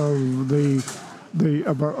of a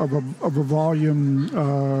volume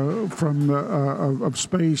of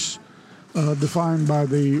space defined by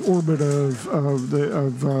the orbit of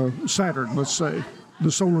Saturn, let's say,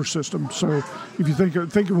 the solar system. So if you think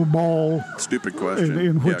of a ball, stupid question,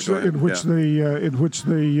 in which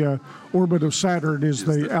the orbit of Saturn is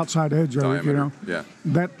the outside edge of it,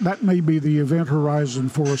 that may be the event horizon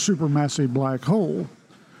for a supermassive black hole.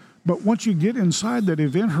 But once you get inside that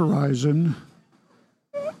event horizon,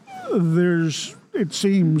 it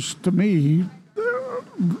seems to me,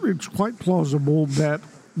 it's quite plausible that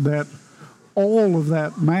all of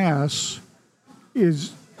that mass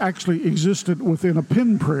is actually existed within a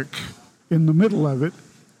pinprick in the middle of it,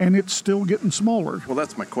 and it's still getting smaller. Well,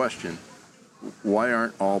 that's my question. Why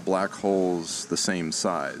aren't all black holes the same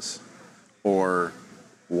size? Or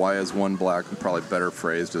why is one black, probably better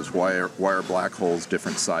phrased, is why are black holes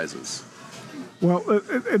different sizes? Well,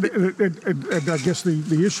 and I guess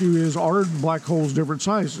the issue is, are black holes different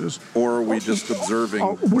sizes? Or are we just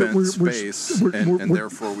observing bent space, and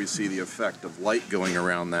therefore we see the effect of light going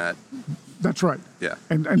around that? That's right. Yeah.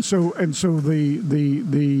 And so the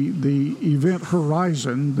event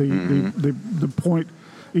horizon, the point,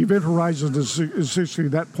 event horizon is essentially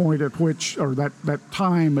that point at which, or that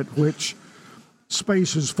time at which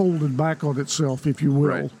space is folded back on itself, if you will.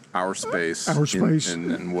 Right. Our space,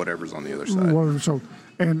 and whatever's on the other side. So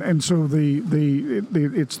it's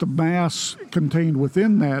the mass contained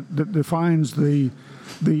within that defines the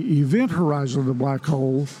event horizon of the black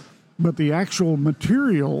hole, but the actual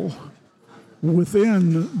material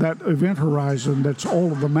within that event horizon, that's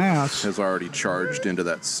all of the mass, has already charged into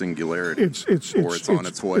that singularity. It's on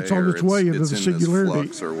its way. It's on its way into the singularity,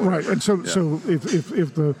 flux or whatever. Right? And so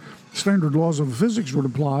if the standard laws of physics would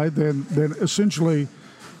apply, then essentially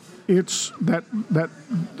it's that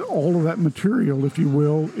all of that material, if you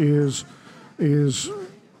will, is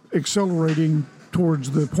accelerating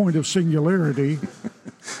towards the point of singularity.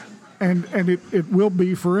 And it will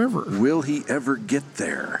be forever. Will he ever get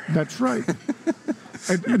there? That's right.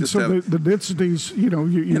 and so the densities,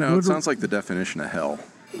 it sounds like the definition of hell.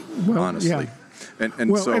 Well, honestly. Yeah. And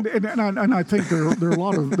I think there's a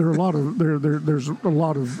lot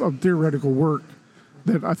of theoretical work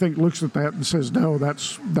that I think looks at that and says, no,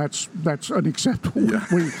 that's unacceptable. Yeah.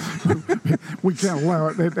 We can't allow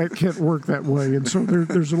it. That can't work that way. And so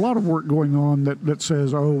there's a lot of work going on that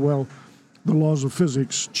says, oh well, the laws of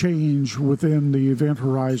physics change within the event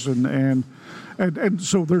horizon, and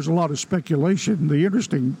so there's a lot of speculation. The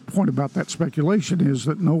interesting point about that speculation is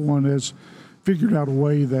that no one has figured out a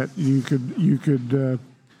way that you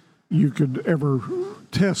could ever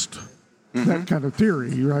test that kind of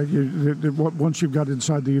theory, right? Once you've got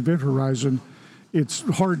inside the event horizon, it's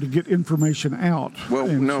hard to get information out. Well,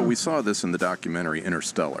 we saw this in the documentary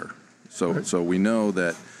Interstellar. So we know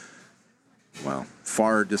that, well,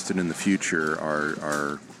 far distant in the future,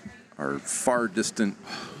 our far distant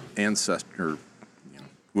ancestor,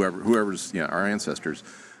 whoever's our ancestors,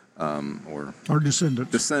 or our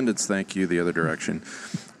descendants. Descendants, thank you. The other direction.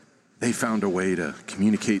 They found a way to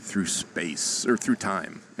communicate through space or through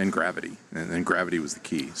time and gravity, and gravity was the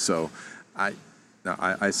key. So, I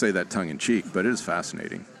say that tongue in cheek, but it is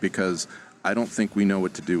fascinating because I don't think we know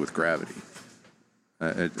what to do with gravity.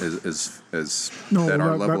 Our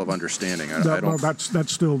level of understanding.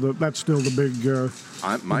 That's still the big.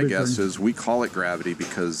 My guess is we call it gravity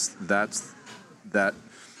because that's that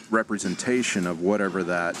representation of whatever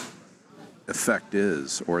that effect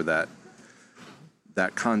is, or that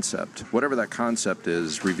concept, whatever that concept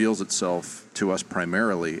is, reveals itself to us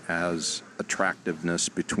primarily as attractiveness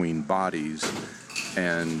between bodies,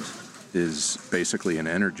 and is basically an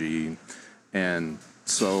energy, and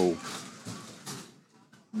so.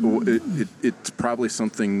 It's probably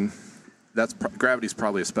something gravity's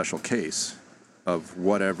probably a special case of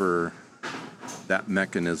whatever that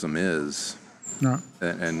mechanism is. Yeah.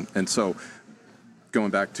 And so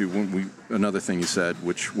going back to another thing you said,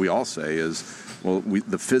 which we all say, is, well,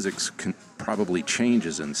 the physics probably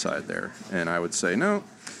changes inside there. And I would say, no,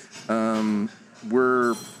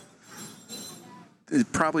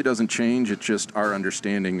 it probably doesn't change. It's just our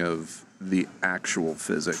understanding of the actual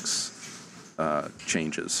physics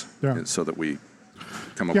changes, so that we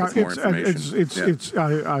come up with more information.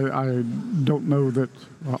 I don't know that.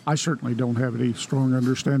 Well, I certainly don't have any strong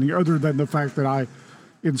understanding, other than the fact that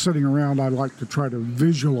in sitting around, I like to try to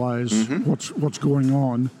visualize what's going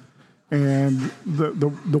on. And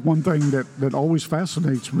the one thing that always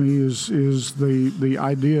fascinates me is the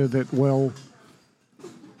idea that, well,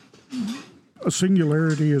 a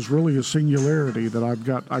singularity is really a singularity, that I've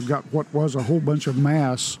got what was a whole bunch of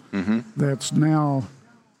mass that's now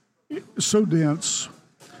so dense,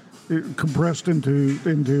 compressed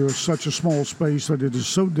into such a small space, that it is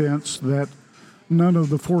so dense that none of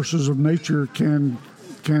the forces of nature can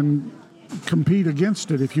compete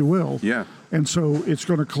against it, if you will. Yeah. And so it's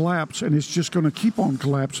going to collapse, and it's just going to keep on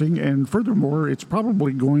collapsing. And furthermore, it's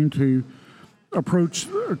probably going to approach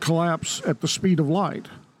collapse at the speed of light.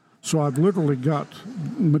 So I've literally got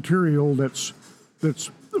material that's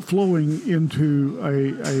flowing into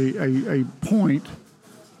a point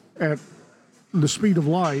at the speed of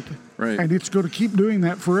light, right, and it's going to keep doing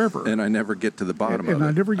that forever. And I never get to the bottom of it.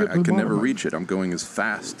 I can never reach it. I'm going as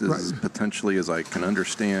fast as potentially as I can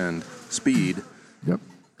understand speed. Yep.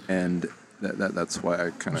 And that's why I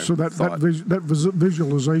kind of that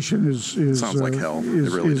visualization is sounds like hell. It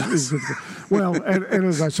really does. Well, and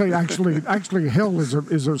as I say, actually, hell is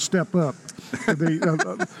a step up.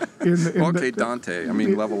 Okay, Dante. I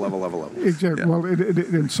mean, level. Exactly. Yeah. Well,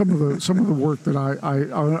 in some of the work that I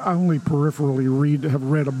only peripherally have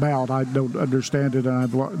read about, I don't understand it, and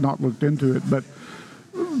I've not looked into it, but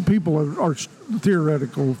people are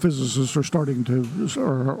theoretical physicists are starting to,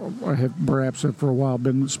 or have perhaps for a while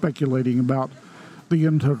been speculating about the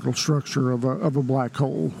internal structure of a black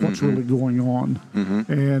hole, what's really going on.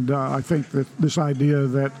 And I think that this idea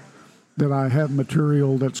that I have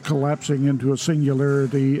material that's collapsing into a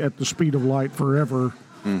singularity at the speed of light forever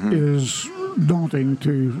is daunting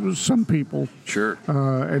to some people. Sure.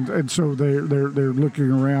 And so they're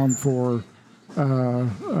looking around for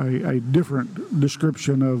a different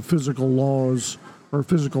description of physical laws or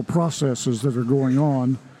physical processes that are going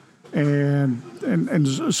on, and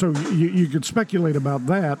so you could speculate about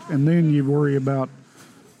that, and then you worry about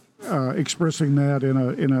expressing that in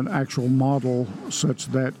an actual model, such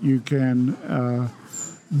that you can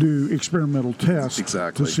do experimental tests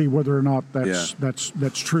to see whether or not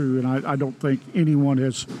that's true. And I don't think anyone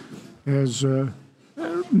has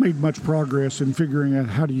made much progress in figuring out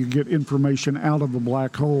how do you get information out of a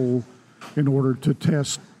black hole in order to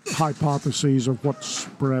test hypotheses of what's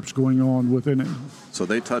perhaps going on within it. So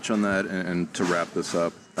they touch on that, and to wrap this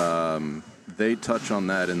up, they touch on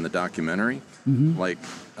that in the documentary. Like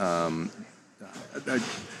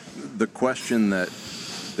the question that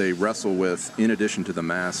they wrestle with, in addition to the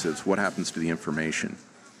mass, is what happens to the information.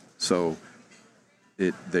 So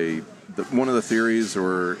one of the theories,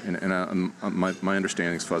 my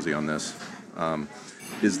understanding is fuzzy on this,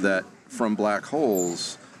 is that from black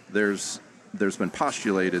holes, there's been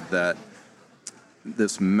postulated that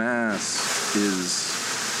this mass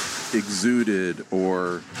is exuded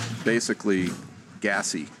or basically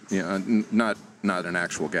gassy, not an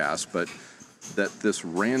actual gas, but that this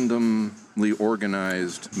randomly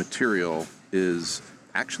organized material is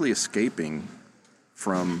actually escaping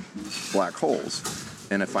from black holes.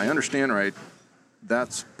 And if I understand right,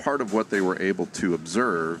 that's part of what they were able to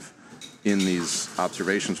observe in these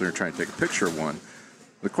observations when they're trying to take a picture of one.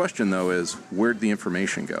 The question, though, is where'd the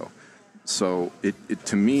information go? So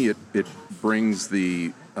to me, it brings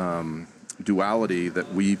the duality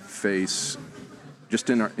that we face just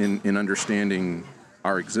in understanding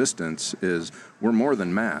our existence. Is we're more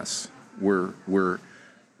than mass. We have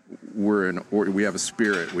a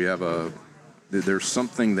spirit. There's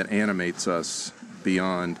something that animates us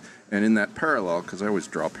beyond. And in that parallel, because I always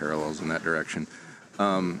draw parallels in that direction,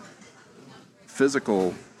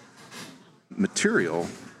 physical material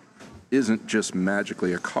isn't just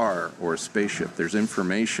magically a car or a spaceship. There's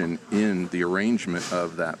information in the arrangement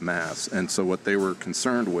of that mass. And so what they were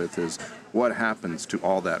concerned with is what happens to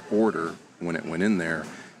all that order when it went in there.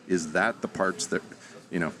 Is that the parts that,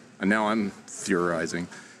 and now I'm theorizing,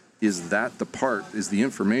 is the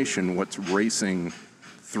information what's racing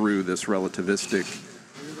through this relativistic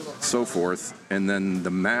so forth, and then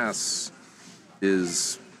the mass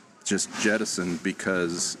is just jettisoned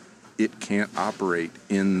because it can't operate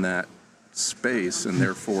in that space, and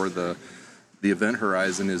therefore the event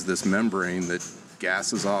horizon is this membrane that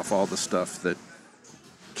gasses off all the stuff that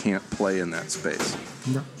can't play in that space.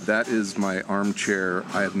 Yeah. That is my armchair.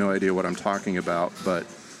 I have no idea what I'm talking about, but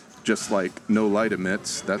just like no light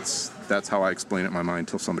emits, that's how I explain it in my mind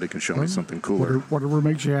until somebody can show me something cooler. Whatever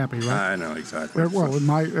makes you happy, right? I know, exactly. Well,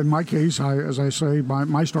 in my case, as I say,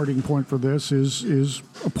 my starting point for this is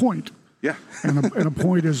a point. Yeah. And a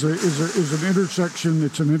point is an intersection.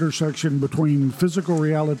 It's an intersection between physical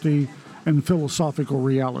reality and philosophical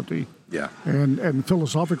reality. Yeah. And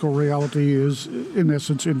philosophical reality is, in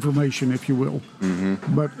essence, information, if you will.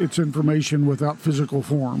 Mm-hmm. But it's information without physical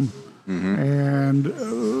form. Mm-hmm. And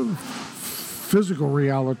physical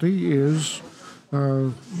reality is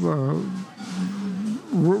real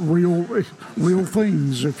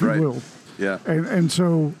things, if you will. Yeah. And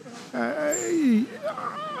so I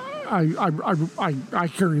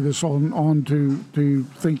carry this on to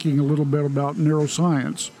thinking a little bit about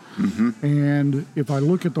neuroscience. Mm-hmm. And if I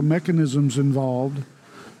look at the mechanisms involved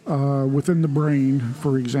within the brain,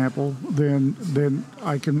 for example, then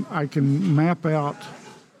I can map out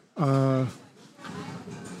a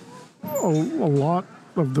lot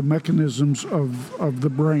of the mechanisms of the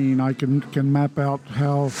brain. I can map out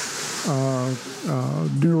how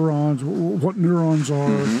neurons, what neurons are,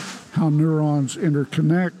 mm-hmm. how neurons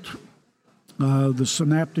interconnect, the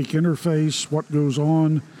synaptic interface, what goes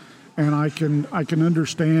on. And I can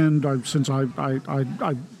understand, since I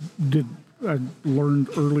learned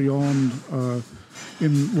early on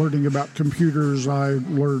in learning about computers. I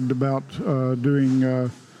learned about doing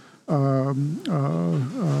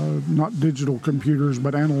not digital computers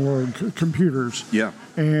but analog computers. Yeah.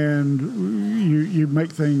 And you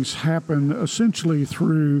make things happen essentially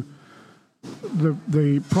through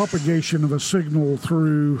the propagation of a signal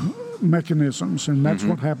through mechanisms, and that's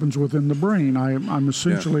what happens within the brain. I'm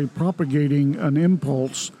essentially propagating an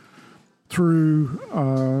impulse through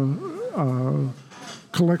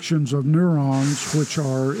collections of neurons, which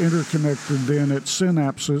are interconnected then at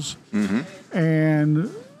synapses. And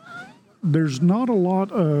there's not a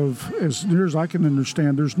lot of, as near as I can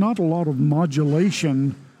understand, there's not a lot of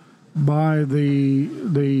modulation by the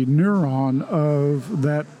neuron of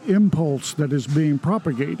that impulse that is being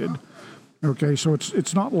propagated. Okay, so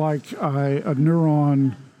it's not like a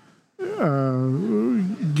neuron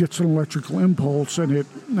gets an electrical impulse and it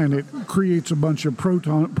creates a bunch of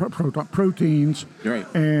proteins, right.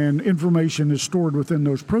 And information is stored within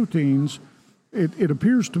those proteins. It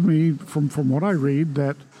appears to me from what I read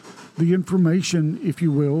that the information, if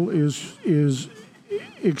you will, is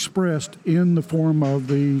expressed in the form of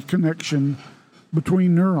the connection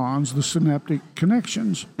between neurons, the synaptic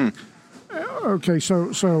connections. Okay, so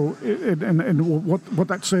what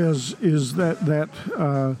that says is that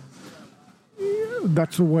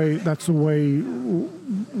that's the way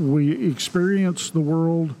we experience the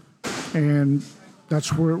world, and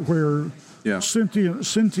that's where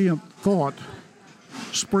sentient thought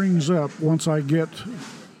springs up once I get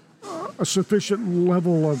a sufficient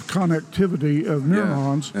level of connectivity of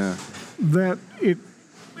neurons that it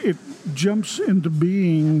jumps into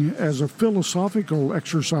being as a philosophical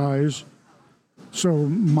exercise. So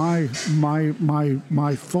my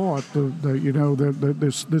thought,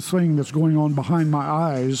 this thing that's going on behind my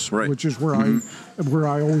eyes, right. which is where I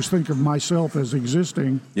always think of myself as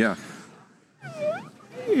existing. Yeah.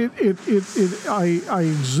 I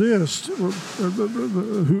exist.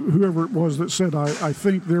 Whoever it was that said I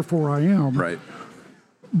think, therefore I am. Right.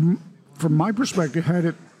 From my perspective, had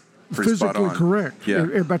it physically correct.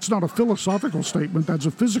 Yeah. That's not a philosophical statement. That's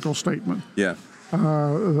a physical statement. Yeah.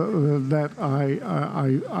 That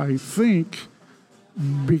I think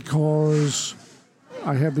because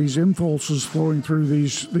I have these impulses flowing through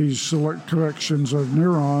these select collections of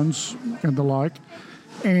neurons and the like,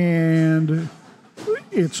 and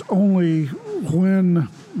it's only when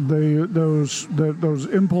those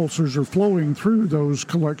impulses are flowing through those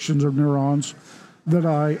collections of neurons that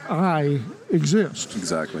I exist.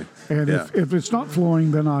 Exactly. And if it's not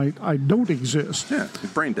flowing, then I don't exist. Yeah,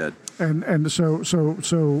 you're brain dead. And so what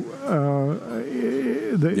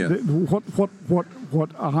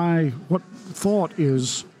thought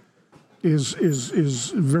is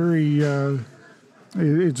very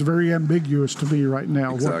it's very ambiguous to me right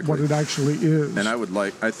now. Exactly. What it actually is. And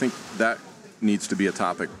I think that needs to be a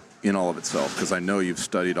topic in all of itself, because I know you've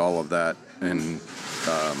studied all of that, and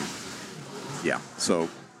so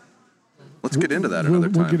let's get into that another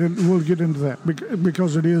time. We'll get into that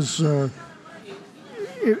because it is.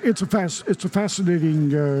 It's a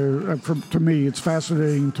fascinating. To me, it's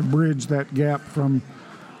fascinating to bridge that gap from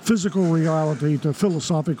physical reality to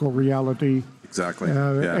philosophical reality. Exactly.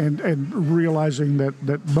 And realizing that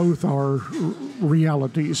both are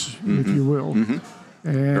realities, if you will.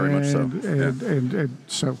 Very much so. And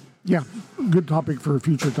so, good topic for a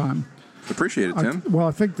future time. Appreciate it, Tim.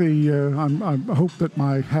 I think I hope that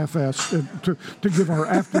my half-assed to give our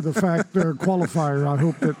after-the-fact qualifier. I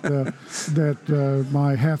hope that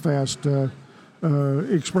my half-assed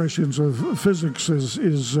expressions of physics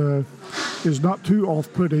is not too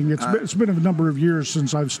off-putting. It's been a number of years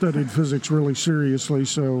since I've studied physics really seriously.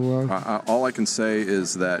 So all I can say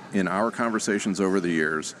is that in our conversations over the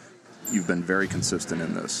years, you've been very consistent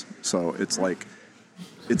in this. So it's like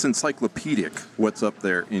it's encyclopedic what's up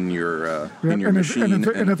there in your machine,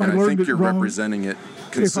 and I think you're representing it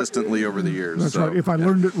consistently over the years. That's right. If I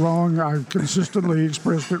learned it wrong, I consistently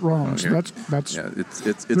expressed it wrong. So that's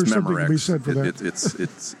it's there's Memorex. Something to be said for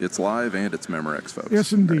that. It's live and it's Memorex, folks.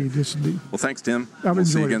 Yes, indeed. Right. Yes, indeed. Well, thanks, Tim. I've we'll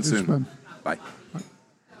see you enjoyed again it. soon. Bye.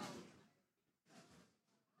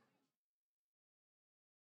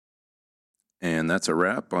 And that's a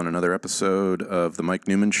wrap on another episode of The Mike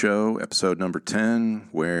Newman Show, episode number 10,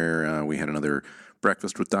 where we had another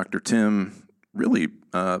breakfast with Dr. Tim. Really,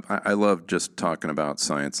 I love just talking about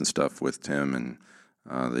science and stuff with Tim, and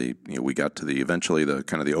we got to eventually the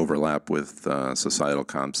kind of the overlap with societal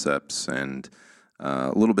concepts and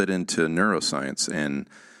a little bit into neuroscience. And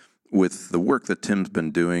with the work that Tim's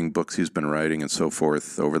been doing, books he's been writing and so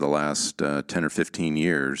forth over the last 10 or 15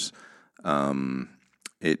 years,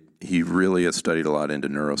 he really has studied a lot into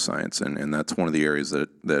neuroscience, and that's one of the areas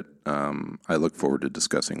that I look forward to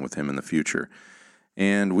discussing with him in the future.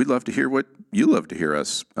 And we'd love to hear what you love to hear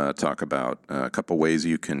us talk about. A couple ways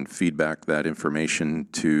you can feedback that information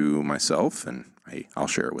to myself, and I'll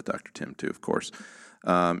share it with Dr. Tim too, of course,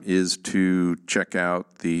 is to check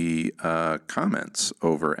out the comments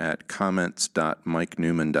over at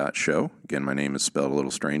comments.mikenewman.show. Again, my name is spelled a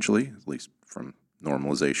little strangely, at least from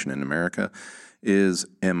Normalization in America, is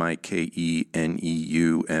MIKENEUMANN.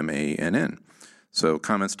 So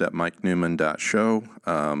comments.mikenewman.show,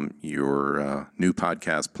 your new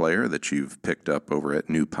podcast player that you've picked up over at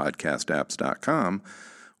newpodcastapps.com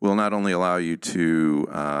will not only allow you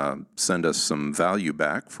to send us some value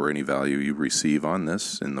back for any value you receive on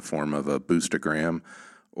this in the form of a boostagram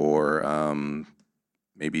or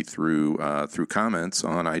maybe through comments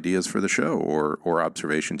on ideas for the show or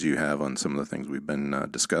observations you have on some of the things we've been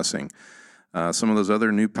discussing. Some of those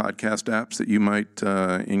other new podcast apps that you might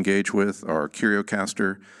engage with are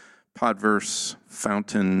CurioCaster, Podverse,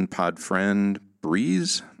 Fountain, Podfriend,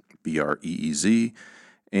 Breeze, BREEZ,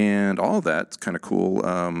 and all of that's kind of cool.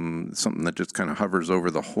 Something that just kind of hovers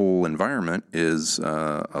over the whole environment is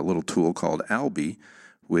a little tool called Albi,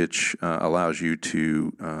 which allows you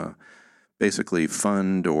to basically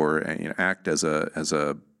fund or act as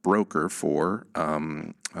a broker for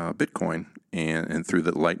Bitcoin and through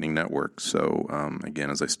the Lightning Network. So again,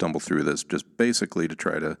 as I stumble through this, just basically to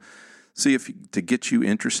try to see to get you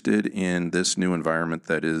interested in this new environment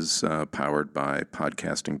that is powered by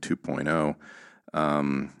Podcasting 2.0.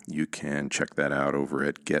 You can check that out over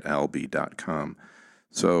at getalbi.com.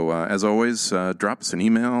 So as always, drop us an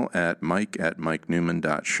email at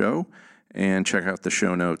mike@mikenewman.show. And check out the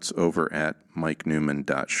show notes over at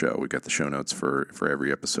mikenewman.show. We got the show notes for every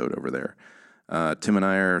episode over there. Tim and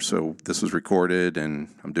I this was recorded, and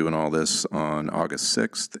I'm doing all this on August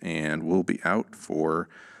 6th, and we'll be out for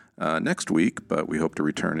next week, but we hope to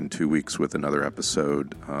return in 2 weeks with another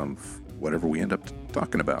episode of whatever we end up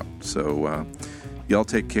talking about. So y'all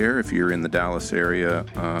take care. If you're in the Dallas area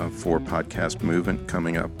for Podcast Movement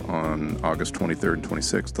coming up on August 23rd and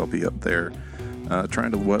 26th, I'll be up there.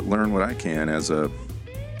 Trying to learn what I can as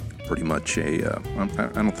pretty much I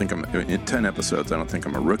don't think I'm, in 10 episodes, I don't think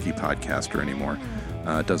I'm a rookie podcaster anymore.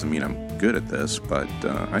 It doesn't mean I'm good at this, but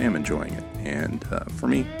I am enjoying it. And for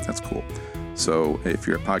me, that's cool. So if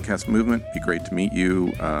you're at Podcast Movement, it'd be great to meet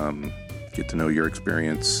you, get to know your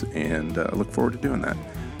experience, and look forward to doing that.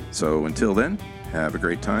 So until then, have a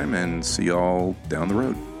great time and see y'all down the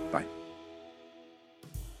road.